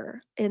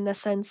character, in the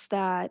sense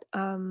that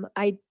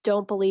I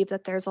don't believe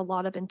that there's a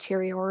lot of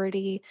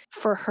interiority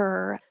for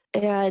her.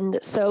 And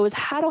so I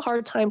had a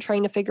hard time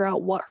trying to figure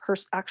out what her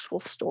actual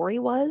story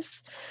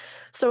was.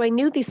 So I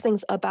knew these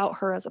things about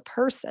her as a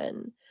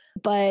person,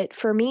 but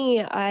for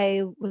me,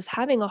 I was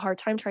having a hard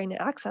time trying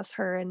to access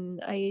her. And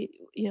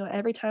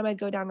every time I'd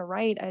go down to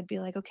write, I'd be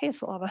like, okay,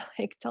 Slava,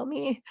 like, tell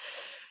me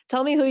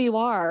who you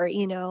are.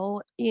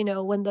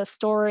 When the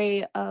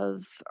story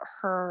of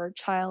her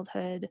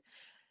childhood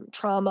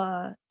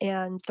trauma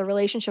and the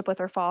relationship with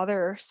her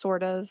father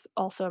sort of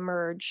also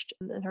emerged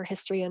in her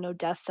history in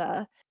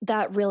Odessa,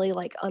 that really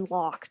like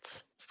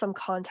unlocked some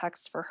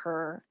context for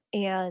her.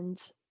 And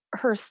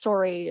her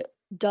story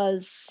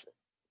does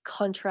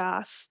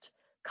contrast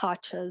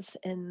Katya's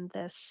in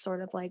this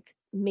sort of like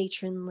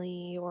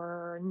matronly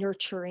or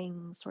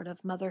nurturing sort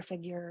of mother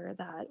figure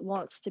that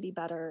wants to be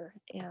better.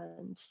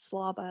 And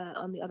Slava,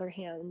 on the other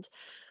hand,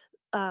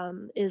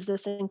 is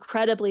this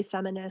incredibly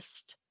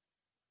feminist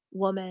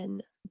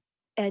woman,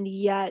 and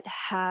yet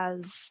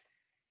has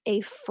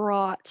a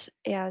fraught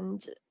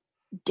and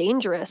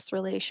dangerous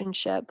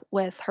relationship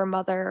with her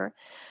mother.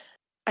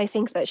 I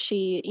think that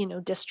she,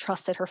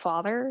 distrusted her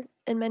father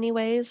in many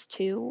ways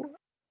too.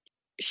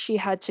 She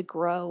had to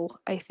grow,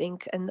 I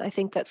think. And I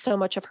think that so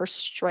much of her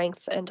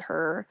strength and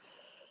her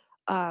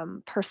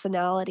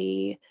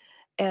personality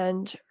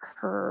and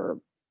her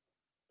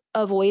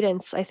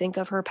avoidance, I think,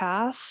 of her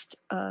past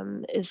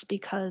is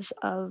because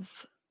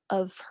of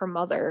her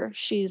mother.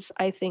 She's,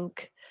 I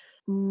think,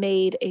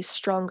 made a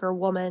stronger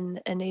woman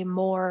and a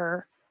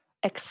more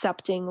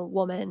accepting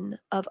woman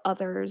of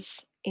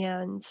others,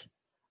 and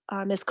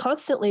is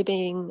constantly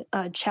being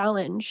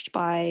challenged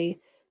by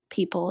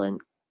people. And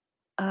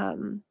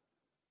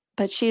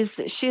but she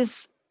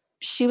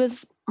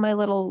was my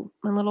little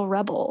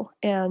rebel,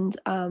 and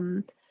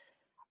I'm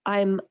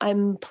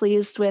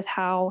pleased with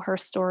how her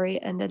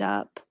story ended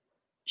up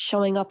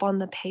showing up on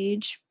the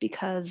page,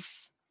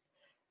 because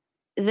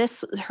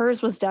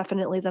hers was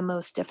definitely the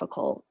most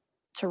difficult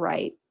to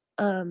write,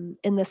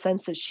 in the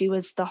sense that she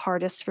was the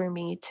hardest for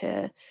me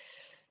to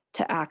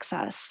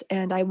access.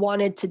 And I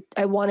wanted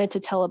to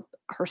tell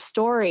her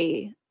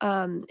story.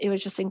 It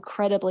was just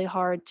incredibly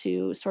hard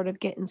to sort of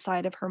get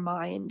inside of her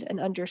mind and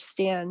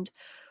understand,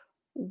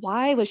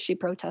 why was she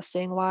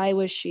protesting? Why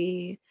was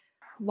she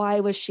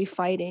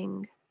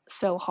fighting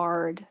so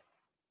hard?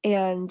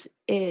 And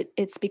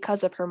it's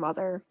because of her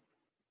mother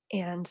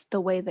and the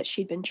way that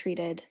she'd been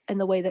treated and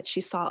the way that she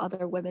saw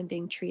other women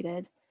being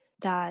treated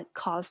that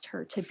caused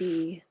her to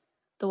be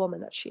the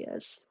woman that she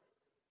is.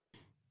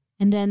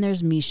 And then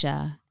there's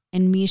Misha.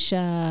 And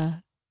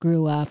Misha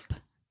grew up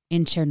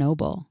in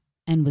Chernobyl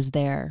and was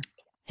there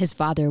his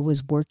father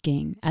was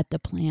working at the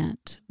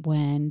plant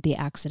when the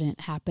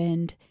accident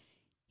happened.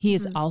 He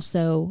is Mhm.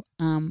 also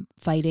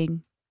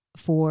fighting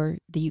for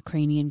the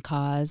Ukrainian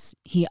cause.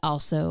 He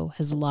also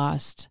has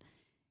lost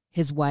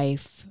his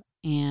wife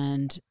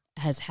and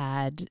has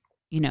had,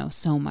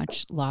 so much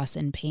loss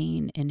and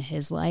pain in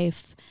his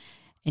life.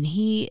 And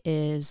he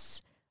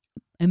is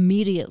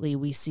immediately,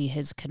 we see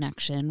his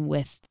connection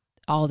with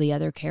all the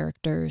other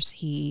characters.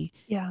 He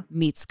Yeah.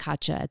 meets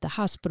Katya at the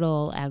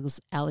hospital,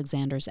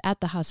 Alexander's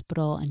at the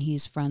hospital, and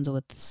he's friends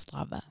with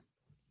Slava.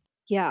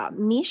 Yeah,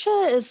 Misha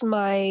is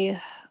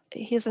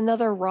he's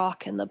another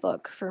rock in the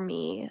book for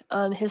me.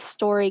 His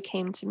story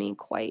came to me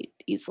quite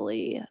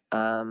easily.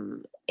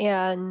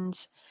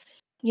 And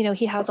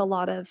he has a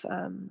lot of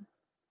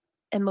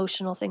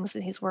emotional things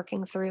that he's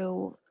working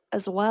through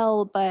as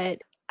well, but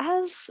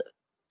as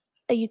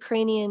a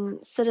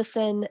Ukrainian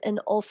citizen and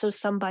also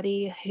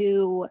somebody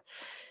who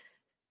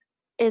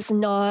is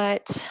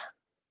not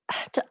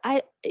to,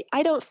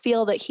 I don't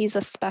feel that he's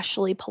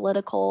especially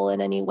political in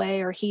any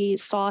way or he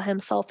saw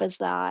himself as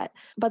that.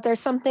 But there's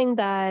something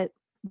that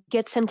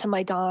gets him to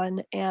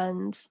Maidan,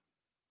 and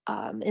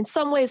in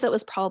some ways that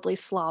was probably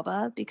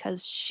Slava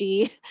because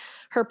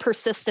her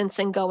persistence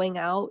in going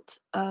out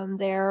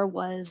there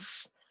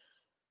was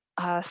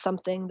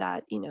something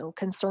that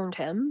concerned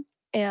him.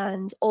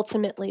 And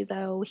ultimately,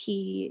 though,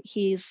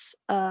 he's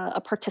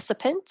a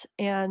participant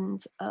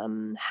and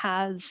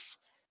has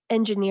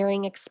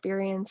engineering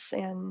experience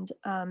and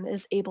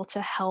is able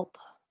to help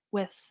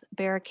with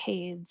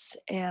barricades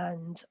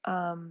and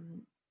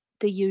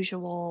the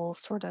usual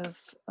sort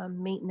of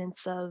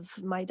maintenance of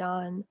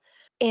Maidan.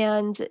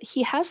 And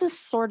he has this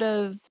sort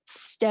of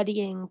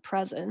steadying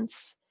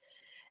presence.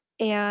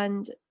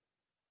 And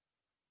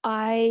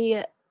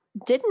I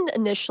didn't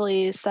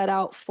initially set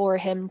out for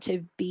him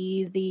to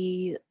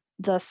be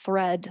the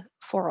thread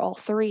for all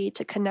three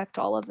to connect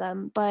all of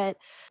them, but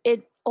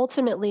it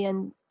ultimately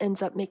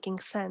ends up making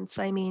sense.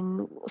 I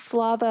mean,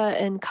 Slava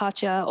and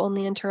Katya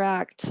only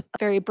interact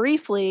very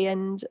briefly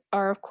and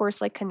are of course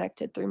like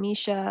connected through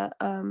Misha,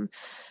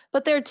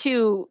 but they're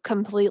two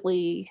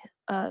completely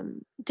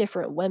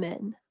different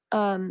women.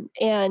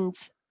 And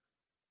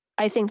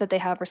I think that they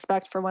have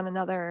respect for one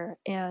another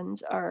and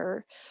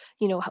are,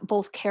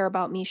 both care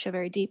about Misha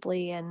very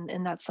deeply,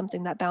 and that's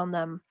something that bound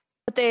them.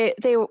 But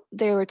they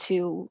were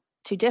too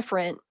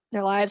different.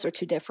 Their lives are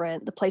too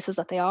different. The places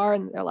that they are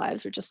in their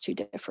lives are just too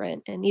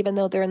different. And even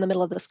though they're in the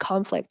middle of this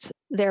conflict,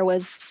 there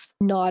was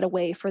not a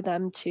way for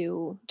them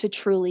to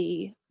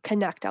truly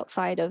connect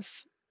outside of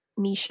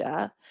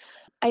Misha.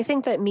 I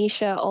think that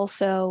Misha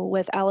also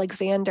with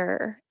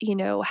Alexander,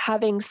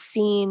 having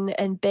seen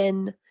and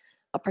been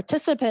a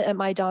participant at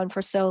Maidan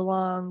for so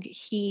long,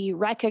 he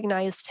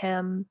recognized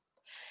him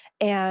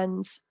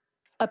and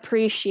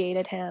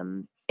appreciated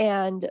him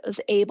and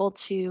was able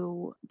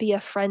to be a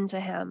friend to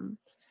him.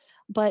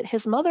 But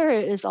his mother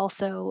is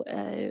also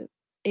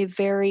a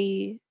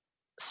very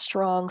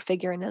strong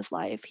figure in his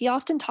life. He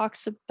often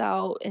talks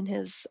about in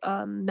his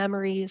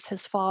memories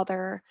his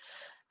father,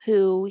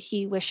 who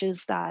he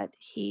wishes that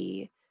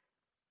he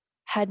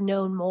had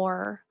known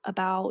more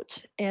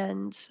about,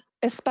 and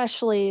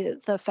especially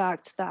the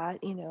fact that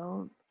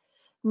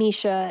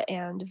Misha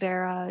and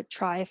Vera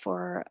try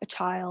for a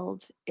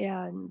child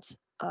and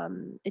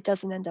it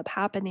doesn't end up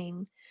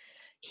happening.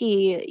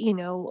 He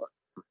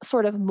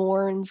sort of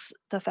mourns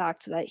the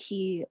fact that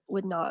he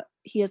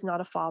is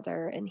not a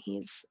father and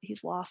he's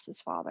lost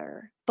his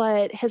father.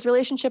 But his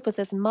relationship with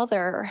his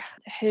mother,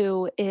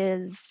 who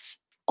is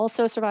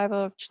also a survivor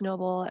of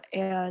Chernobyl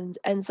and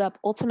ends up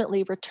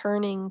ultimately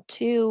returning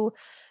to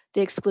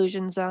the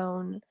exclusion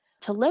zone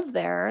to live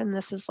there, and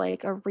this is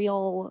like a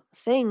real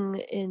thing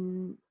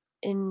in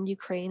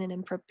Ukraine and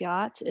in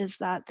Pripyat, is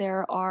that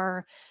there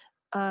are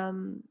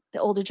the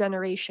older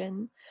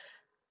generation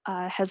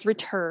has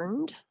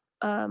returned,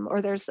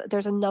 or there's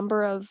a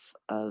number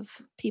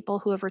of people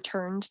who have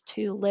returned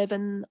to live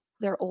in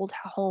their old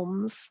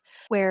homes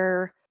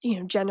where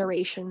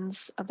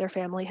generations of their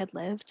family had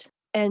lived.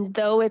 And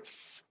though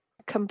it's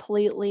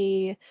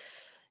completely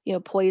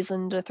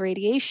poisoned with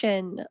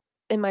radiation,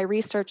 in my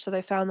research that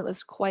I found that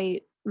was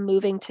quite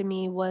moving to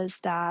me was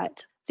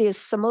that these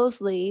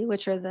Samozli,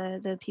 which are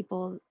the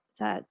people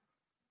that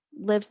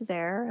lived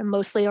there, and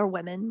mostly are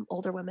women,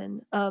 older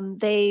women.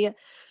 They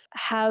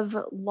have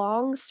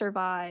long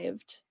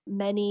survived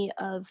many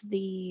of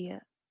the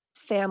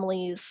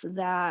families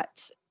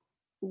that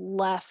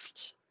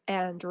left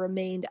and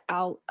remained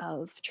out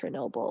of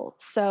Chernobyl.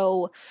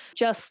 So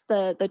just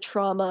the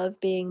trauma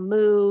of being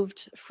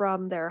moved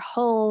from their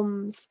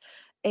homes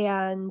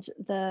and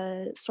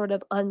the sort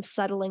of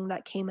unsettling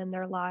that came in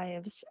their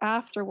lives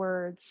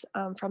afterwards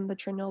from the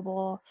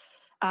Chernobyl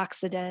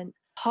accident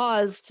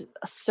caused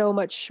so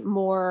much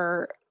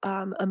more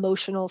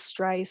emotional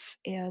strife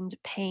and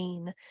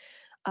pain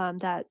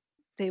that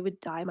they would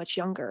die much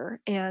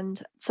younger.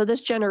 And so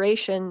this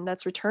generation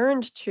that's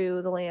returned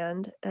to the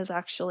land has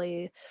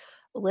actually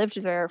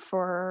lived there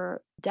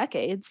for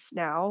decades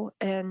now.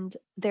 And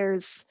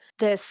there's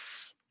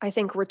this, I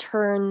think,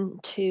 return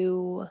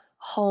to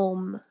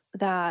home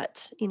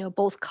that,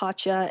 both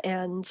Katya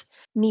and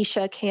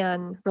Misha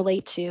can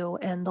relate to,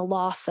 and the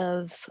loss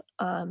of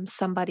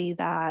somebody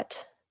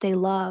that they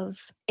love,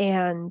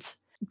 and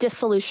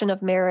dissolution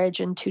of marriage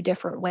in two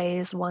different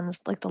ways.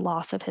 One's like the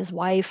loss of his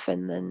wife,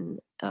 and then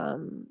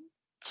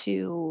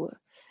to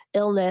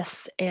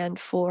illness. And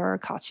for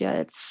Katya,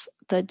 it's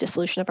the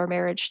dissolution of her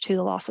marriage to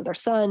the loss of their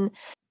son.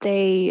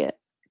 They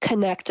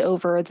connect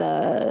over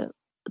the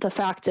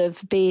fact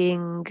of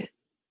being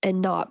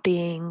and not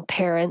being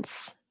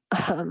parents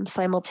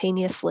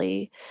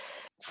simultaneously.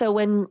 So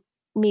when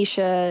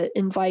Misha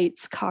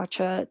invites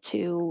Katya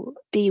to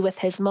be with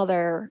his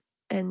mother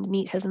and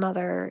meet his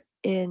mother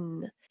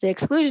in the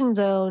exclusion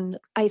zone,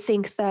 I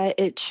think that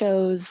it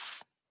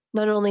shows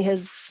not only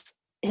his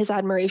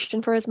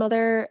admiration for his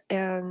mother,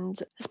 and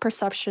his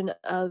perception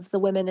of the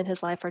women in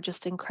his life are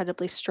just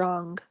incredibly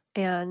strong.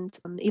 And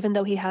even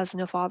though he has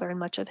no father, and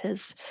much of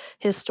his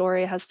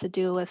story has to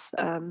do with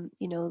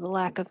the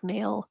lack of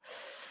male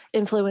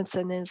influence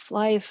in his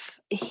life,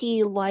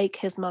 he, like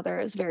his mother,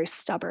 is very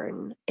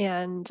stubborn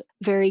and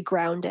very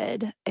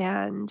grounded,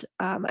 and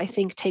I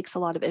think takes a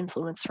lot of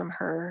influence from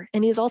her.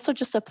 And he's also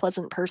just a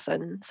pleasant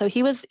person. So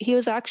he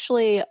was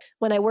actually,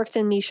 when I worked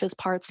in Misha's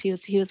parts, he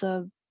was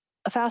a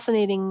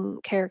fascinating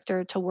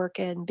character to work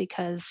in,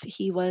 because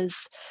he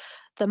was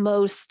the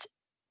most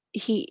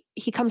he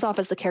comes off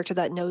as the character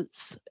that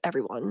knows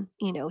everyone.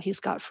 He's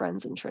got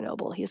friends in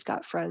Chernobyl, he's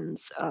got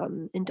friends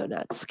in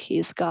Donetsk,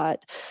 he's got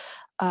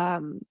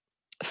um,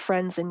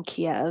 friends in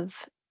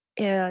Kiev,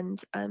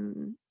 and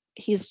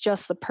he's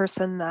just the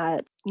person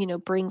that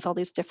brings all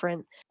these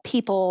different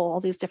people, all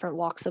these different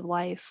walks of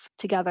life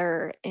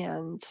together.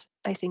 And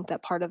I think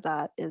that part of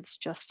that is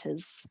just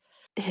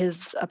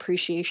his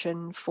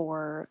appreciation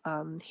for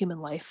human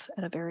life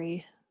at a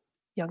very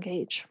young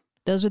age.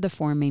 Those are the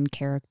four main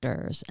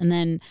characters. And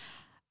then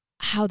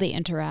how they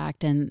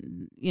interact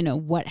and,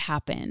 what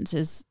happens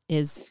is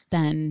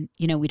then,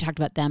 we talked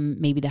about them,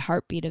 maybe the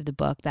heartbeat of the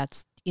book.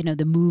 That's,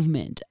 the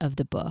movement of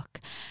the book.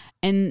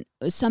 And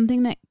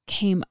something that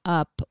came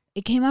up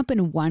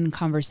in one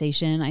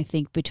conversation, I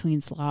think,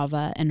 between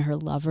Slava and her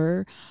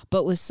lover,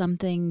 but was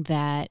something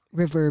that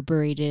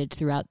reverberated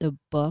throughout the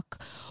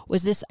book,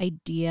 was this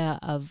idea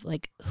of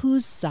like,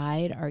 whose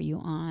side are you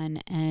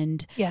on?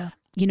 And, Yeah.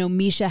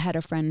 Misha had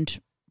a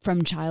friend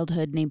from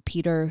childhood named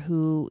Peter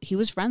who he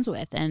was friends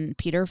with, and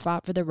Peter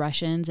fought for the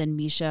Russians and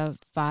Misha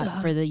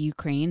fought for the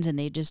Ukrainians, and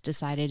they just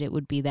decided it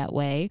would be that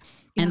way.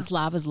 Yeah. And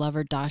Slava's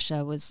lover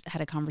Dasha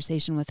had a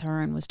conversation with her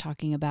and was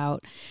talking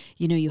about,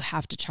 you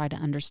have to try to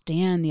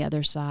understand the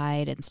other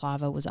side. And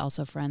Slava was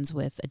also friends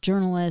with a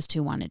journalist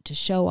who wanted to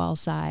show all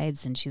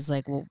sides, and she's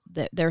like, well,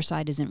 their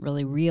side isn't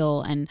really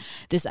real. And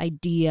this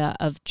idea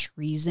of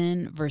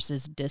treason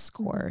versus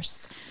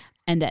discourse.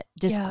 And that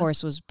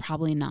discourse was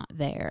probably not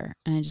there.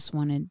 And I just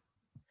wanted.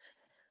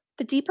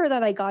 The deeper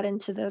that I got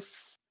into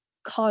this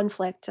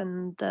conflict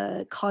and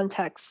the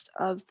context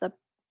of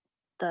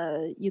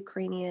the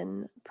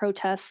Ukrainian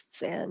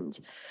protests and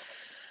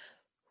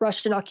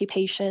Russian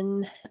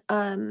occupation,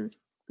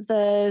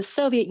 the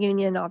Soviet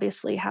Union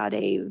obviously had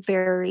a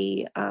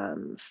very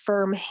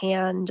firm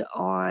hand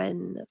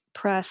on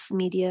press,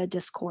 media,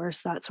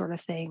 discourse, that sort of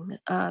thing,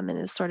 and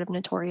is sort of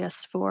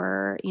notorious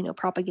for,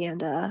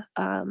 propaganda,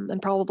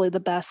 and probably the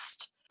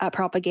best at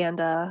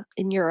propaganda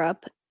in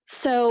Europe.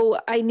 So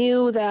I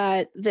knew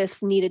that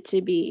this needed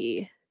to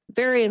be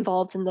very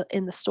involved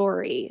in the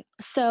story.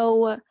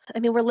 So, I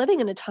mean, we're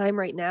living in a time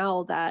right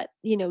now that,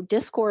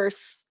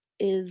 discourse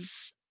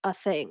is a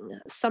thing.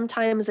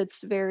 Sometimes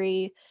it's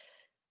very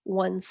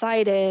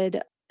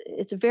one-sided.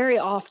 It's very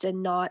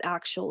often not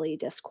actually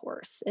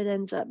discourse. It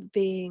ends up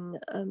being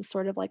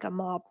sort of like a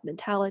mob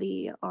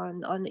mentality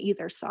on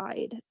either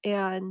side.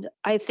 And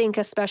I think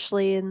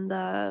especially in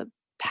the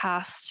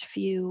past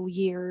few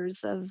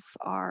years of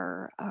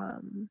our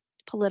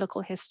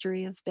political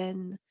history have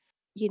been,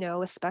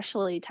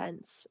 especially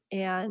tense.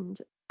 And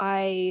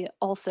I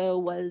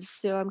also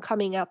I'm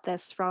coming at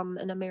this from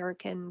an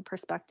American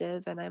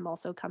perspective, and I'm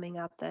also coming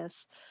at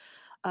this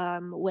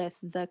with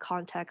the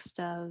context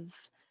of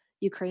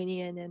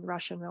Ukrainian and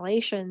Russian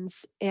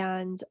relations.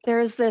 And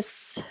there's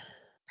this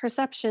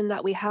perception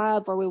that we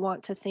have where we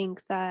want to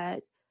think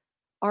that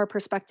our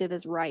perspective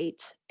is right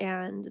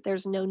and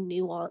there's no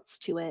nuance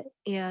to it.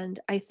 And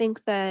I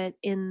think that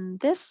in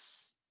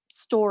this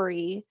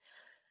story,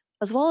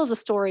 as well as a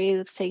story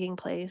that's taking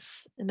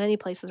place in many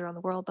places around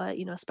the world, but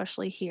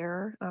especially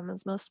here,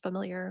 is most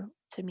familiar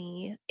to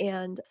me.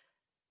 And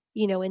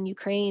in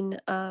Ukraine,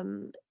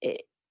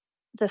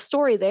 the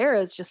story there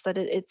is just that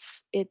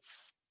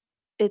it's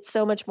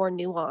so much more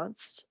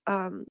nuanced.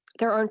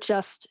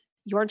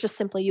 You aren't just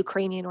simply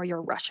Ukrainian or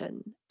you're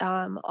Russian.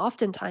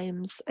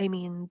 Oftentimes, I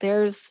mean,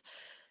 there's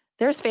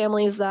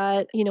families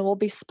that will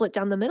be split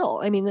down the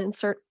middle. I mean,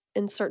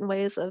 in certain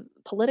ways of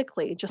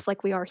politically, just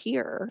like we are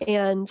here.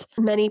 And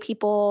many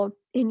people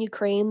in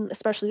Ukraine,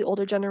 especially the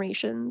older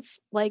generations,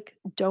 like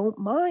don't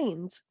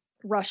mind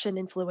Russian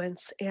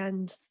influence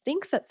and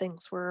think that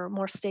things were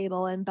more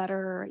stable and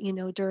better,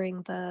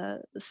 during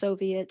the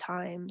Soviet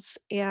times.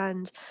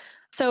 And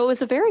So it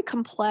was a very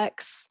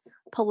complex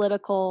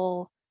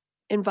political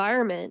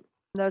environment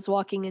that I was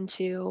walking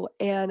into,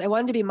 and I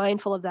wanted to be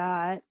mindful of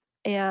that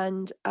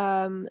and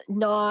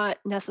not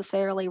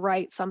necessarily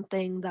write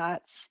something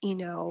that's,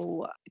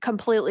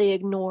 completely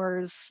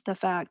ignores the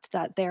fact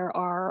that there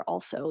are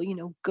also,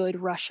 good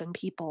Russian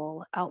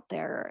people out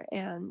there.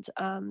 And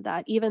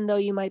that even though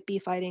you might be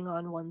fighting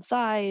on one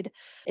side,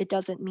 it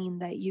doesn't mean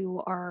that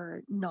you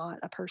are not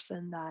a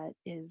person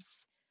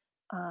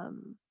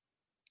Um,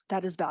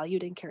 that is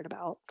valued and cared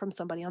about from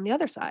somebody on the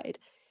other side.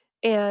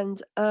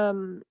 And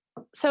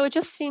so it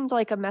just seemed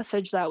like a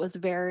message that was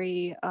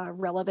very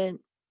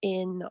relevant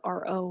in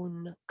our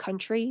own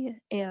country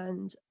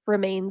and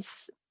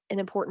remains an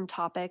important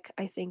topic,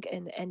 I think,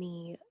 in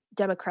any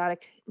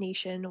democratic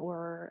nation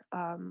or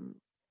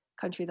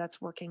country that's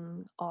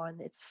working on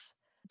its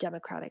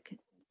democratic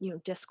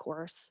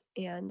discourse.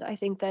 And I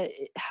think that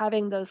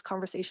having those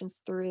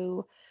conversations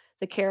through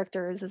the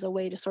characters is a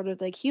way to sort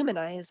of like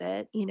humanize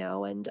it,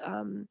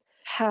 and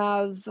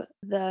have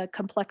the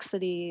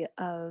complexity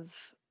of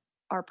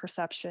our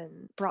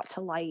perception brought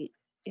to light,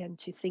 and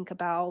to think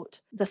about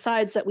the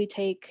sides that we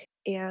take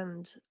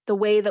and the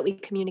way that we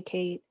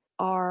communicate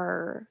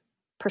our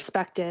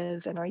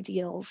perspective and our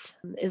ideals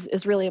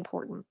is really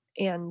important.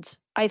 And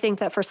I think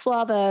that for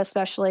Slava,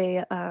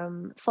 especially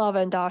Slava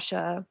and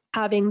Dasha,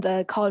 having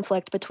the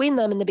conflict between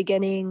them in the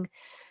beginning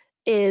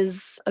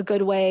is a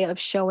good way of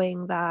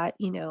showing that,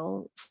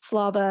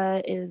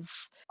 Slava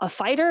is a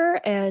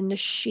fighter and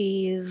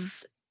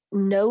she's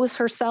knows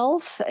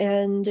herself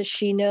and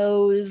she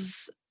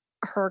knows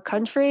her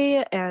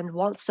country and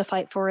wants to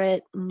fight for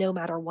it no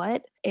matter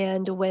what.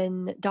 And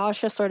when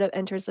Dasha sort of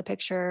enters the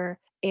picture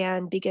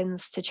and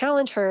begins to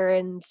challenge her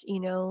and,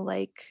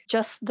 like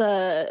just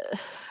the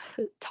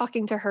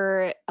talking to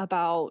her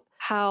about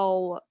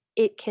how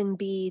it can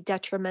be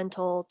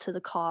detrimental to the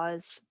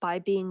cause by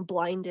being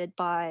blinded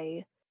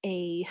by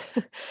a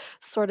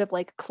sort of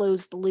like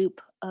closed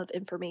loop of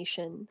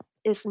information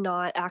is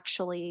not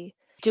actually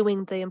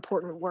doing the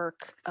important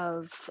work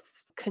of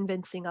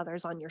convincing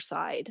others on your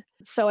side.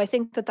 So I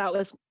think that that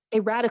was a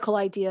radical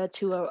idea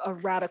to a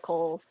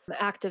radical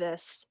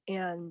activist,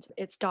 and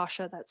it's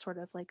Dasha that sort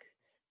of like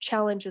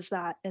challenges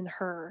that in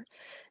her.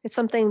 It's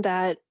something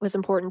that was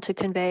important to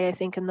convey, I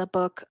think, in the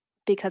book,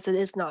 because it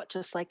is not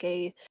just like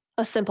a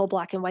simple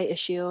black and white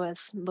issue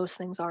as most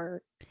things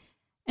are.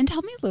 And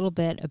tell me a little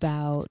bit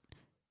about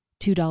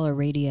 $2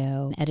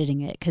 radio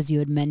editing it, because you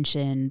had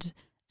mentioned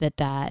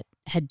that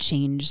had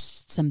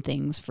changed some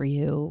things for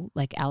you,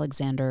 like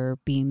Alexander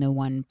being the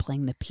one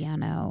playing the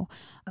piano.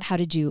 How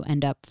did you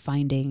end up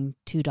finding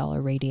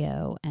 $2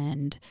 radio,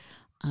 and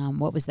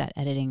what was that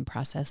editing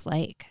process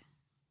like?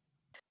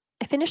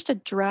 I finished a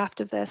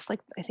draft of this, like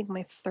I think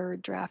my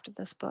third draft of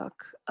this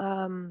book,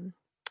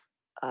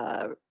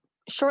 uh,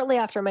 shortly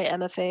after my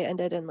MFA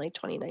ended in like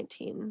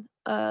 2019.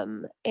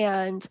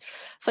 And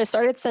so I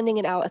started sending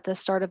it out at the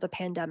start of the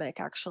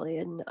pandemic, actually,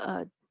 in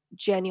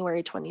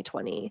January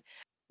 2020.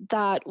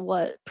 That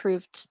what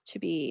proved to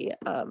be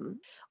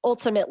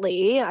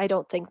ultimately, I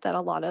don't think that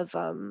a lot of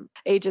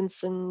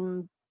agents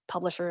and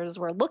publishers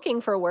were looking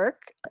for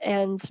work,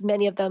 and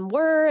many of them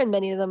were, and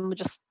many of them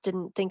just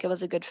didn't think it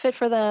was a good fit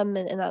for them,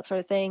 and that sort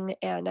of thing.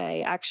 And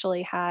I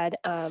actually had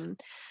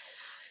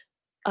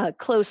a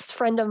close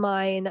friend of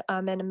mine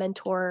and a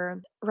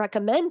mentor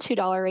recommend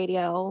 $2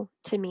 radio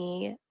to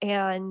me.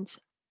 And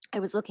I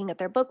was looking at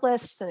their book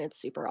lists and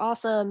it's super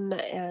awesome.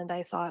 And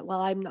I thought,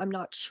 well, I'm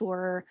not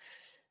sure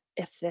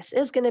if this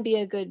is going to be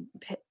a good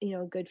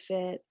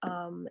fit.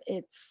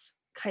 It's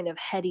kind of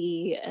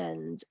heady,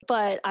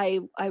 but I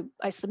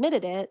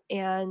submitted it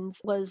and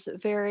was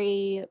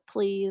very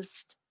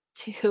pleased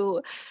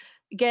to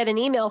get an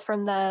email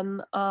from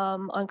them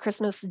on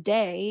Christmas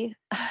Day.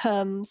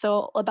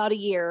 So about a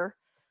year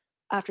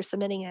after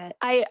submitting it,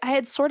 I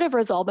had sort of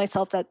resolved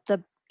myself that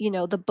the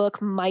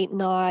book might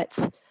not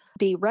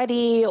be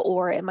ready,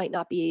 or it might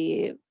not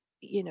be,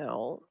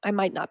 I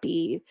might not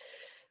be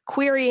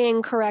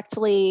querying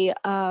correctly,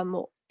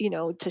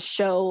 to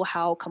show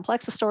how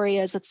complex the story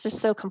is. It's just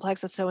so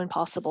complex. It's so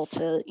impossible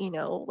to,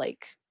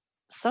 like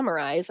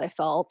summarize, I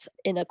felt,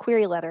 in a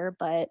query letter.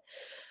 But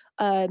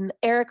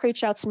Eric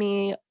reached out to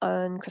me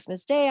on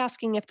Christmas Day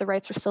asking if the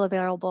rights were still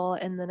available.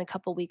 And then a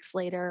couple weeks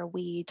later,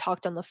 we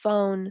talked on the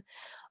phone,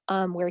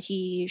 where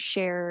he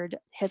shared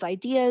his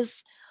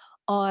ideas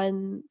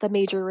on the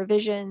major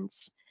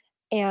revisions.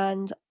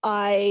 And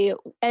I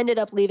ended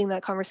up leaving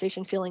that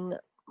conversation feeling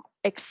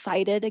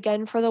excited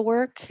again for the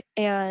work,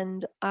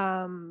 and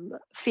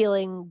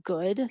feeling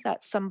good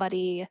that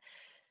somebody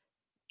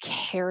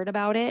cared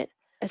about it,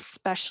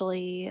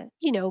 especially,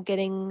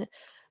 getting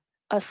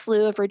a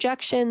slew of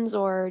rejections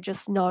or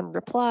just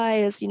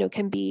non-replies,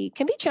 can be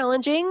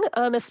challenging,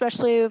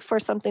 especially for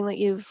something that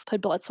you've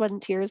put blood, sweat,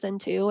 and tears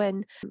into.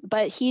 And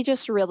but he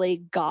just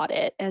really got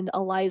it, and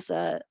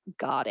Eliza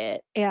got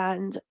it,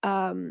 and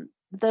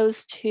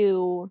those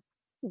two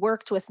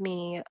worked with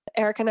me.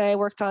 Eric and I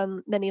worked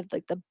on many of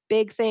like the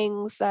big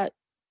things that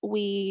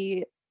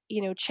we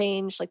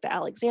change, like the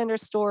Alexander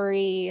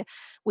story.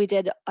 We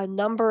did a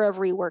number of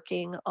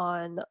reworking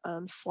on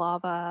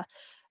Slava.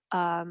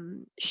 Her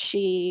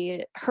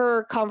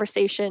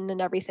conversation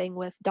and everything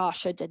with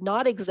Dasha did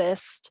not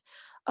exist.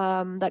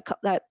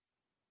 That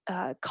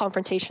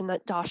confrontation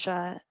that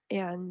Dasha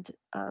and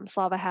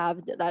Slava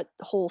have, that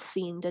whole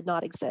scene did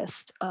not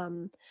exist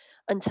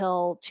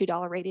until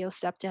 $2 Radio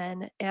stepped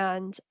in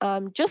and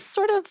just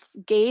sort of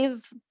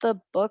gave the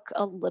book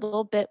a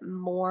little bit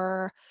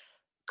more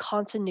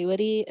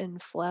continuity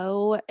and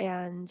flow,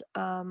 and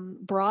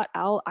brought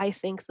out, I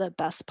think, the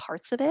best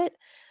parts of it.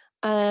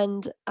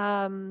 And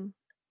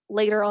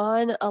later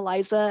on,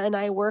 Eliza and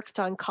I worked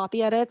on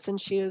copy edits,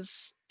 and she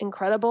was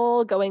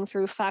incredible going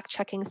through fact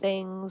checking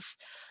things.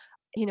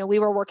 We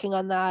were working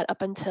on that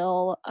up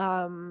until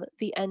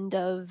the end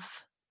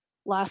of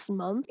last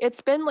month.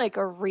 It's been like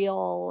a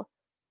real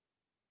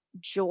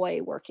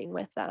joy working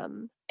with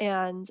them.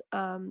 And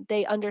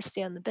they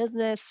understand the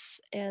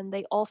business, and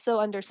they also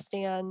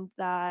understand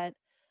that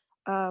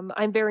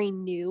I'm very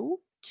new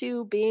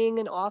to being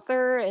an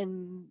author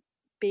and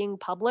being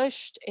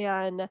published.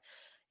 And,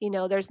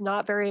 there's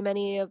not very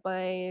many of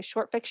my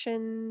short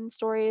fiction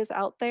stories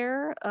out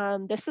there.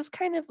 This is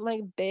kind of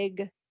my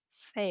big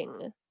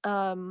thing.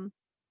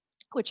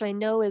 Which I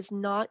know is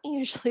not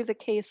usually the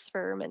case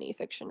for many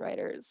fiction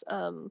writers.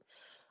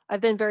 I've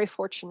been very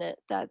fortunate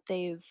that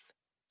they've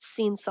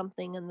seen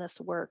something in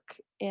this work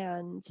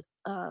and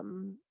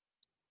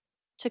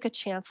took a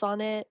chance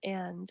on it,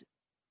 and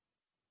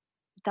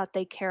that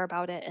they care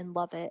about it and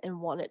love it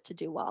and want it to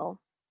do well.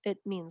 It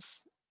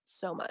means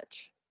so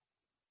much.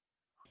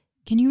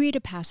 Can you read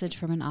a passage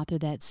from an author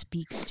that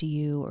speaks to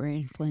you or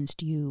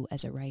influenced you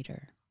as a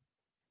writer?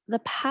 The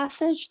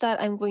passage that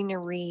I'm going to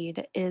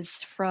read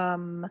is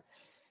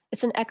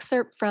it's an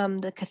excerpt from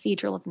The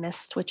Cathedral of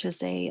Mist, which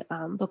is a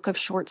book of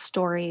short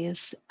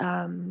stories.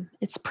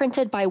 It's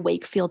printed by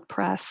Wakefield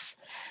Press.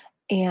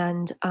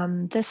 And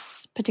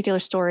this particular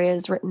story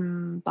is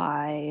written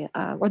by,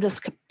 or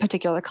this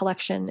particular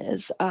collection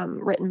is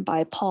written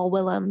by Paul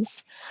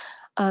Willems,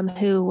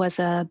 who was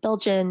a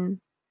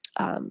Belgian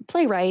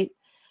playwright.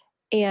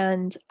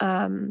 And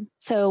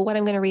so what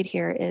I'm going to read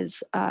here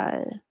is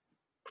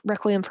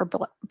Requiem for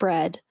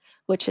Bread,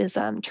 which is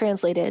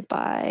translated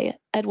by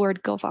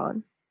Edward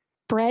Gauvin.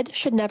 Bread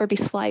should never be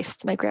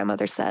sliced, my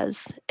grandmother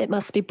says. It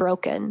must be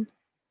broken.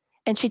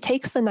 And she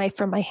takes the knife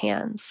from my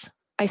hands.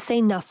 I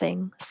say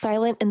nothing,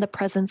 silent in the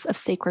presence of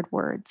sacred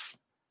words.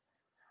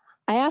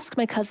 I ask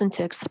my cousin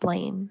to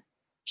explain.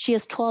 She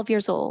is 12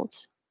 years old.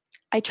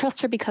 I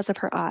trust her because of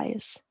her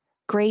eyes.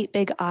 Great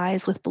big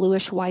eyes with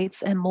bluish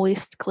whites and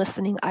moist,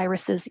 glistening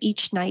irises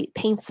each night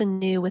paints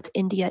anew with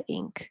India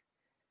ink.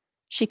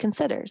 She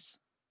considers.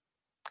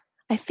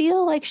 I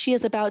feel like she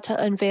is about to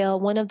unveil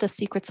one of the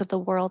secrets of the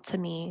world to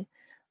me,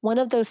 one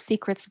of those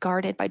secrets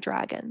guarded by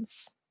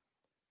dragons.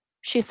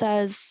 She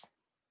says,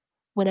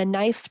 when a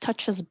knife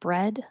touches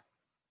bread,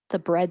 the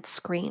bread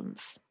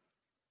screams.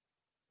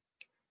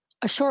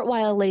 A short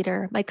while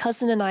later, my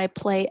cousin and I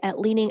play at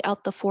leaning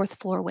out the fourth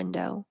floor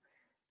window.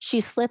 She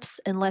slips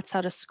and lets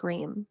out a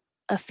scream,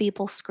 a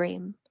feeble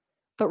scream.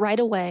 But right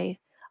away,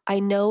 I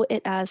know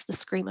it as the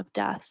scream of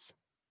death.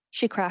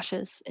 She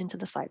crashes into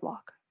the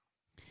sidewalk.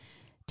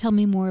 Tell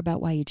me more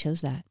about why you chose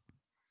that.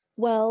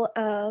 Well,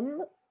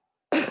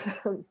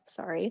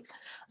 sorry.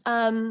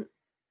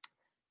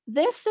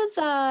 This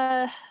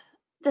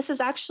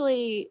is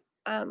actually,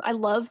 I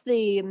love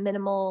the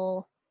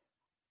minimal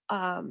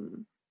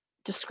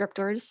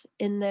descriptors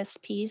in this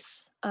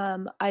piece.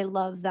 I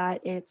love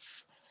that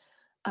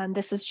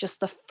this is just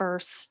the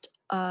first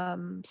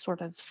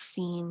sort of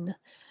scene,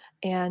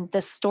 and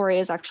this story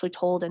is actually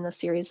told in a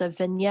series of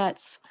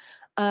vignettes.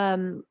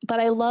 But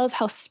I love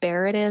how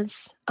spare it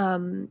is.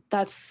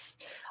 That's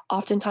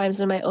oftentimes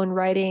in my own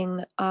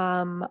writing,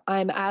 I'm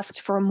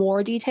asked for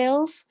more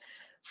details.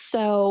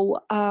 So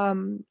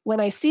when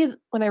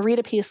I read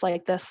a piece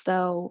like this,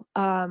 though,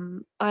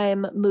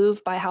 I'm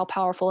moved by how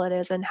powerful it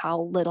is and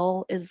how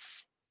little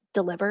is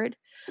delivered.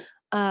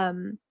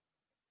 And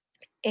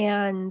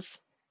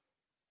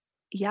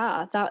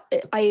yeah,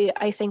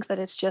 I think that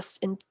it's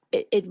just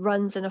it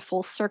runs in a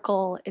full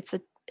circle. It's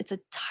a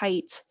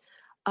tight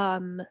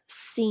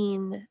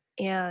scene,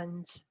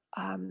 and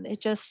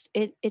it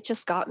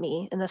just got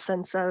me in the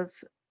sense of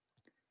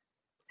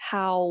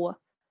how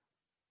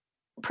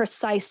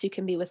precise you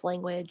can be with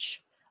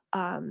language,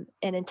 and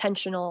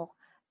intentional,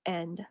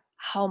 and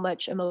how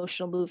much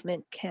emotional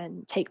movement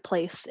can take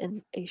place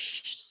in a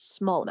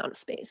small amount of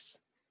space.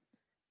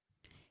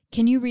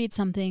 Can you read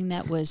something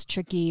that was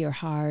tricky or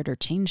hard or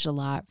changed a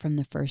lot from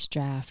the first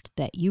draft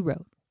that you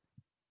wrote?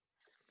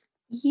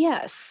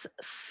 Yes.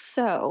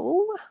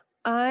 So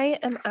I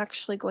am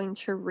actually going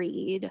to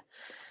read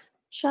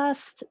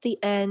just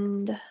the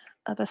end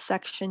of a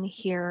section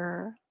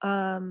here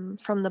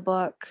from the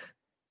book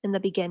in the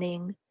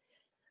beginning.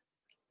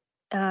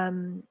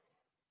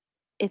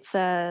 It's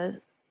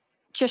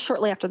just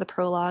shortly after the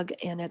prologue,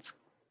 and it's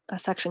a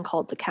section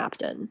called The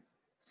Captain.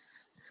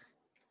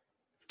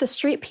 The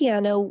street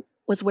piano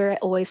was where it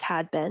always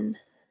had been.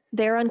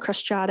 There on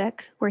Khrushchev,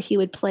 where he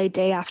would play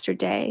day after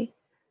day,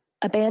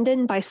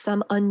 abandoned by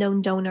some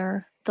unknown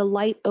donor, the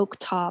light oak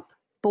top,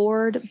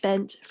 bored,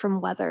 bent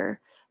from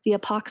weather, the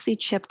epoxy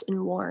chipped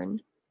and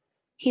worn.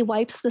 He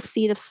wipes the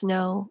seed of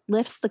snow,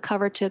 lifts the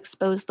cover to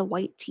expose the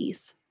white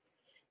teeth.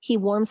 He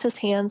warms his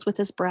hands with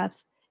his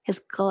breath, his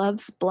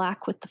gloves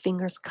black with the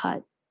fingers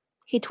cut.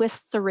 He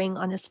twists a ring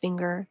on his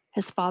finger,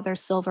 his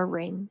father's silver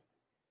ring.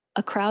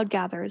 A crowd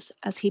gathers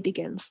as he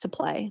begins to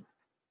play.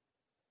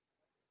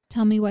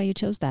 Tell me why you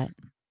chose that.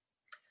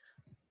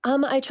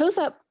 I chose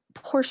that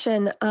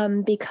portion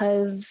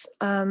because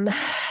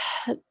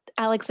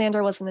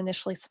Alexander wasn't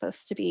initially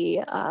supposed to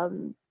be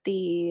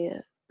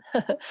the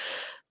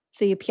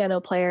the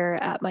piano player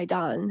at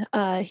Maidan.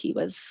 He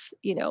was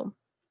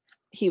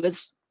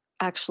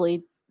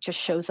actually just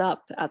shows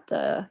up at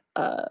the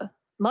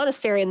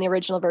monastery in the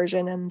original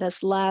version, and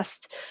this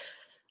last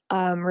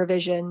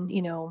revision,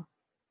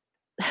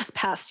 this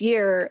past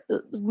year,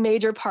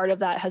 major part of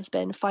that has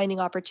been finding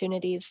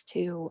opportunities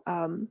to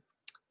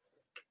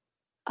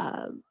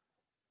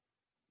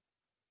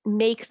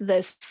make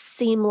this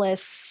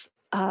seamless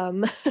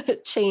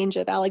change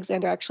of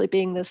Alexander actually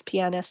being this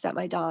pianist at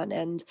Maidan.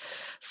 And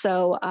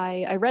so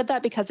I read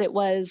that because it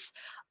was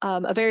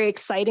a very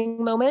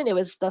exciting moment. It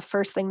was the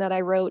first thing that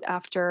I wrote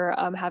after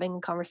having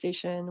a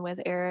conversation with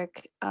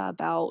Eric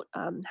about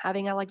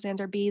having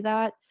Alexander be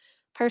that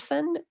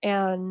person.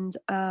 And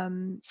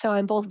so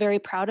I'm both very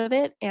proud of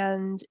it,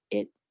 and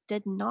it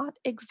did not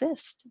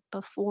exist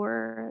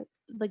before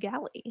the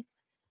galley.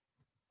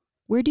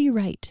 Where do you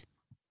write?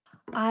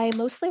 I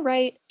mostly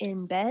write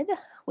in bed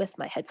with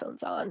my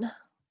headphones on.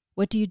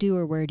 What do you do,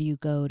 or where do you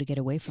go to get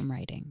away from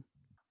writing?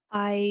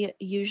 I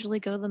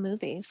usually go to the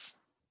movies.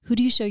 Who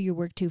do you show your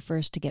work to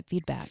first to get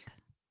feedback?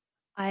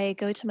 I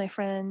go to my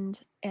friend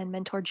and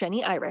mentor,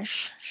 Jenny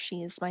Irish.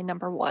 She's my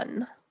number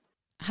one.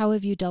 How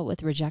have you dealt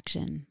with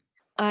rejection?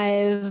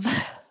 I've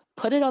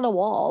put it on a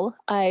wall.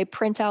 I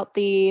print out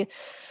the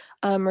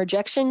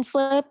rejection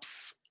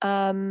slips,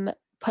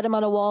 put them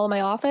on a wall in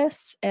my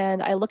office,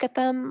 and I look at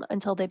them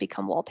until they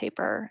become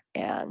wallpaper,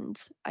 and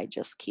I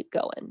just keep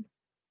going.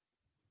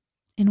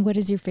 And what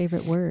is your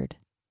favorite word?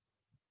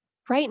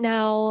 Right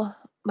now,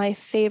 my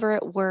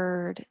favorite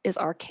word is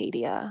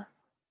Arcadia.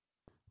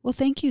 Well,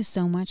 thank you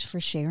so much for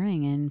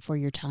sharing and for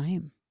your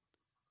time.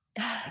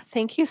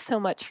 Thank you so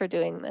much for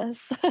doing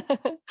this.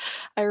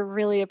 I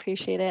really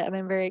appreciate it, and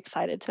I'm very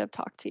excited to have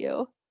talked to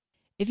you.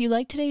 If you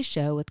like today's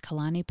show with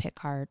Kalani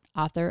Pickhart,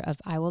 author of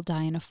I Will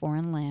Die in a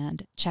Foreign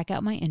Land, check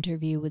out my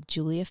interview with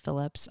Julia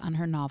Phillips on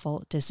her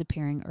novel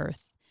Disappearing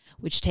Earth,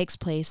 which takes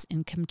place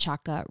in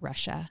Kamchatka,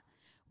 Russia.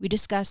 We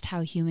discussed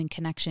how human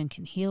connection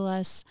can heal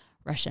us,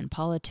 Russian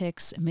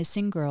politics,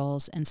 missing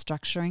girls, and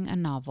structuring a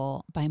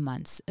novel by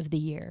months of the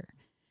year.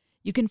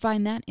 You can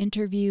find that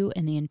interview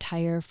and the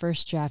entire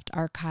First Draft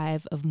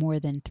archive of more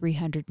than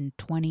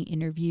 320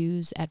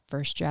 interviews at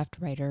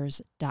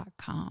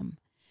firstdraftwriters.com.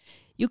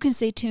 You can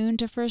stay tuned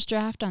to First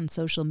Draft on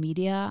social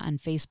media on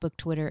Facebook,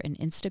 Twitter, and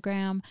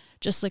Instagram.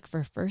 Just look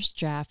for First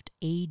Draft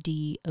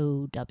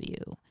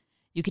ADOW.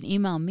 You can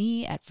email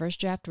me at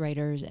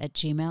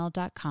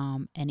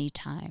firstdraftwriters@gmail.com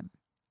anytime.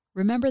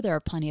 Remember, there are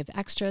plenty of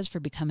extras for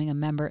becoming a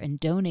member and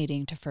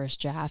donating to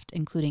First Draft,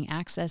 including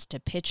access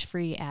to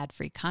pitch-free,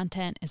 ad-free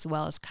content, as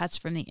well as cuts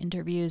from the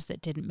interviews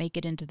that didn't make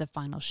it into the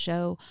final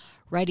show,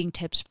 writing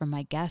tips from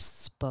my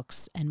guests,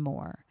 books, and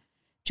more.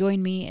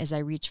 Join me as I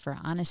reach for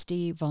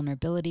honesty,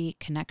 vulnerability,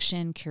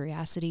 connection,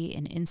 curiosity,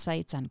 and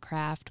insights on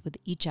craft with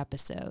each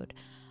episode.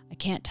 I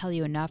can't tell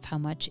you enough how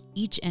much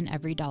each and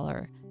every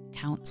dollar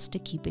counts to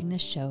keeping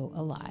this show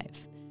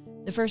alive.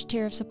 The first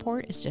tier of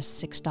support is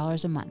just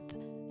 $6 a month.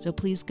 So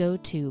please go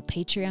to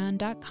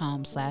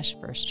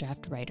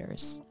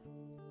patreon.com/firstdraftwriters.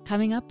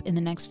 Coming up in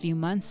the next few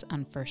months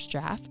on First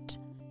Draft,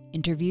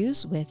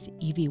 interviews with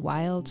Evie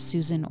Wild,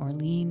 Susan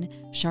Orlean,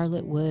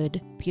 Charlotte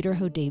Wood, Peter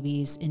Ho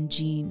Davies, and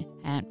Jean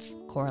Hanf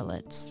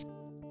Korelitz.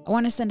 I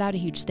want to send out a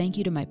huge thank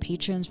you to my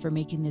patrons for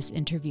making this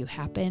interview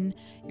happen.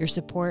 Your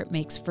support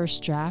makes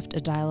First Draft,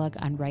 a dialogue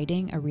on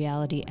writing, a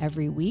reality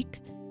every week.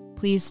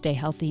 Please stay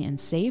healthy and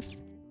safe.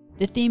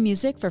 The theme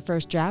music for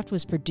First Draft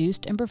was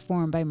produced and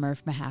performed by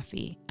Murph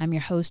Mahaffey. I'm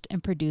your host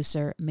and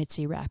producer,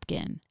 Mitzi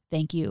Rapkin.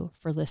 Thank you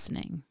for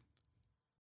listening.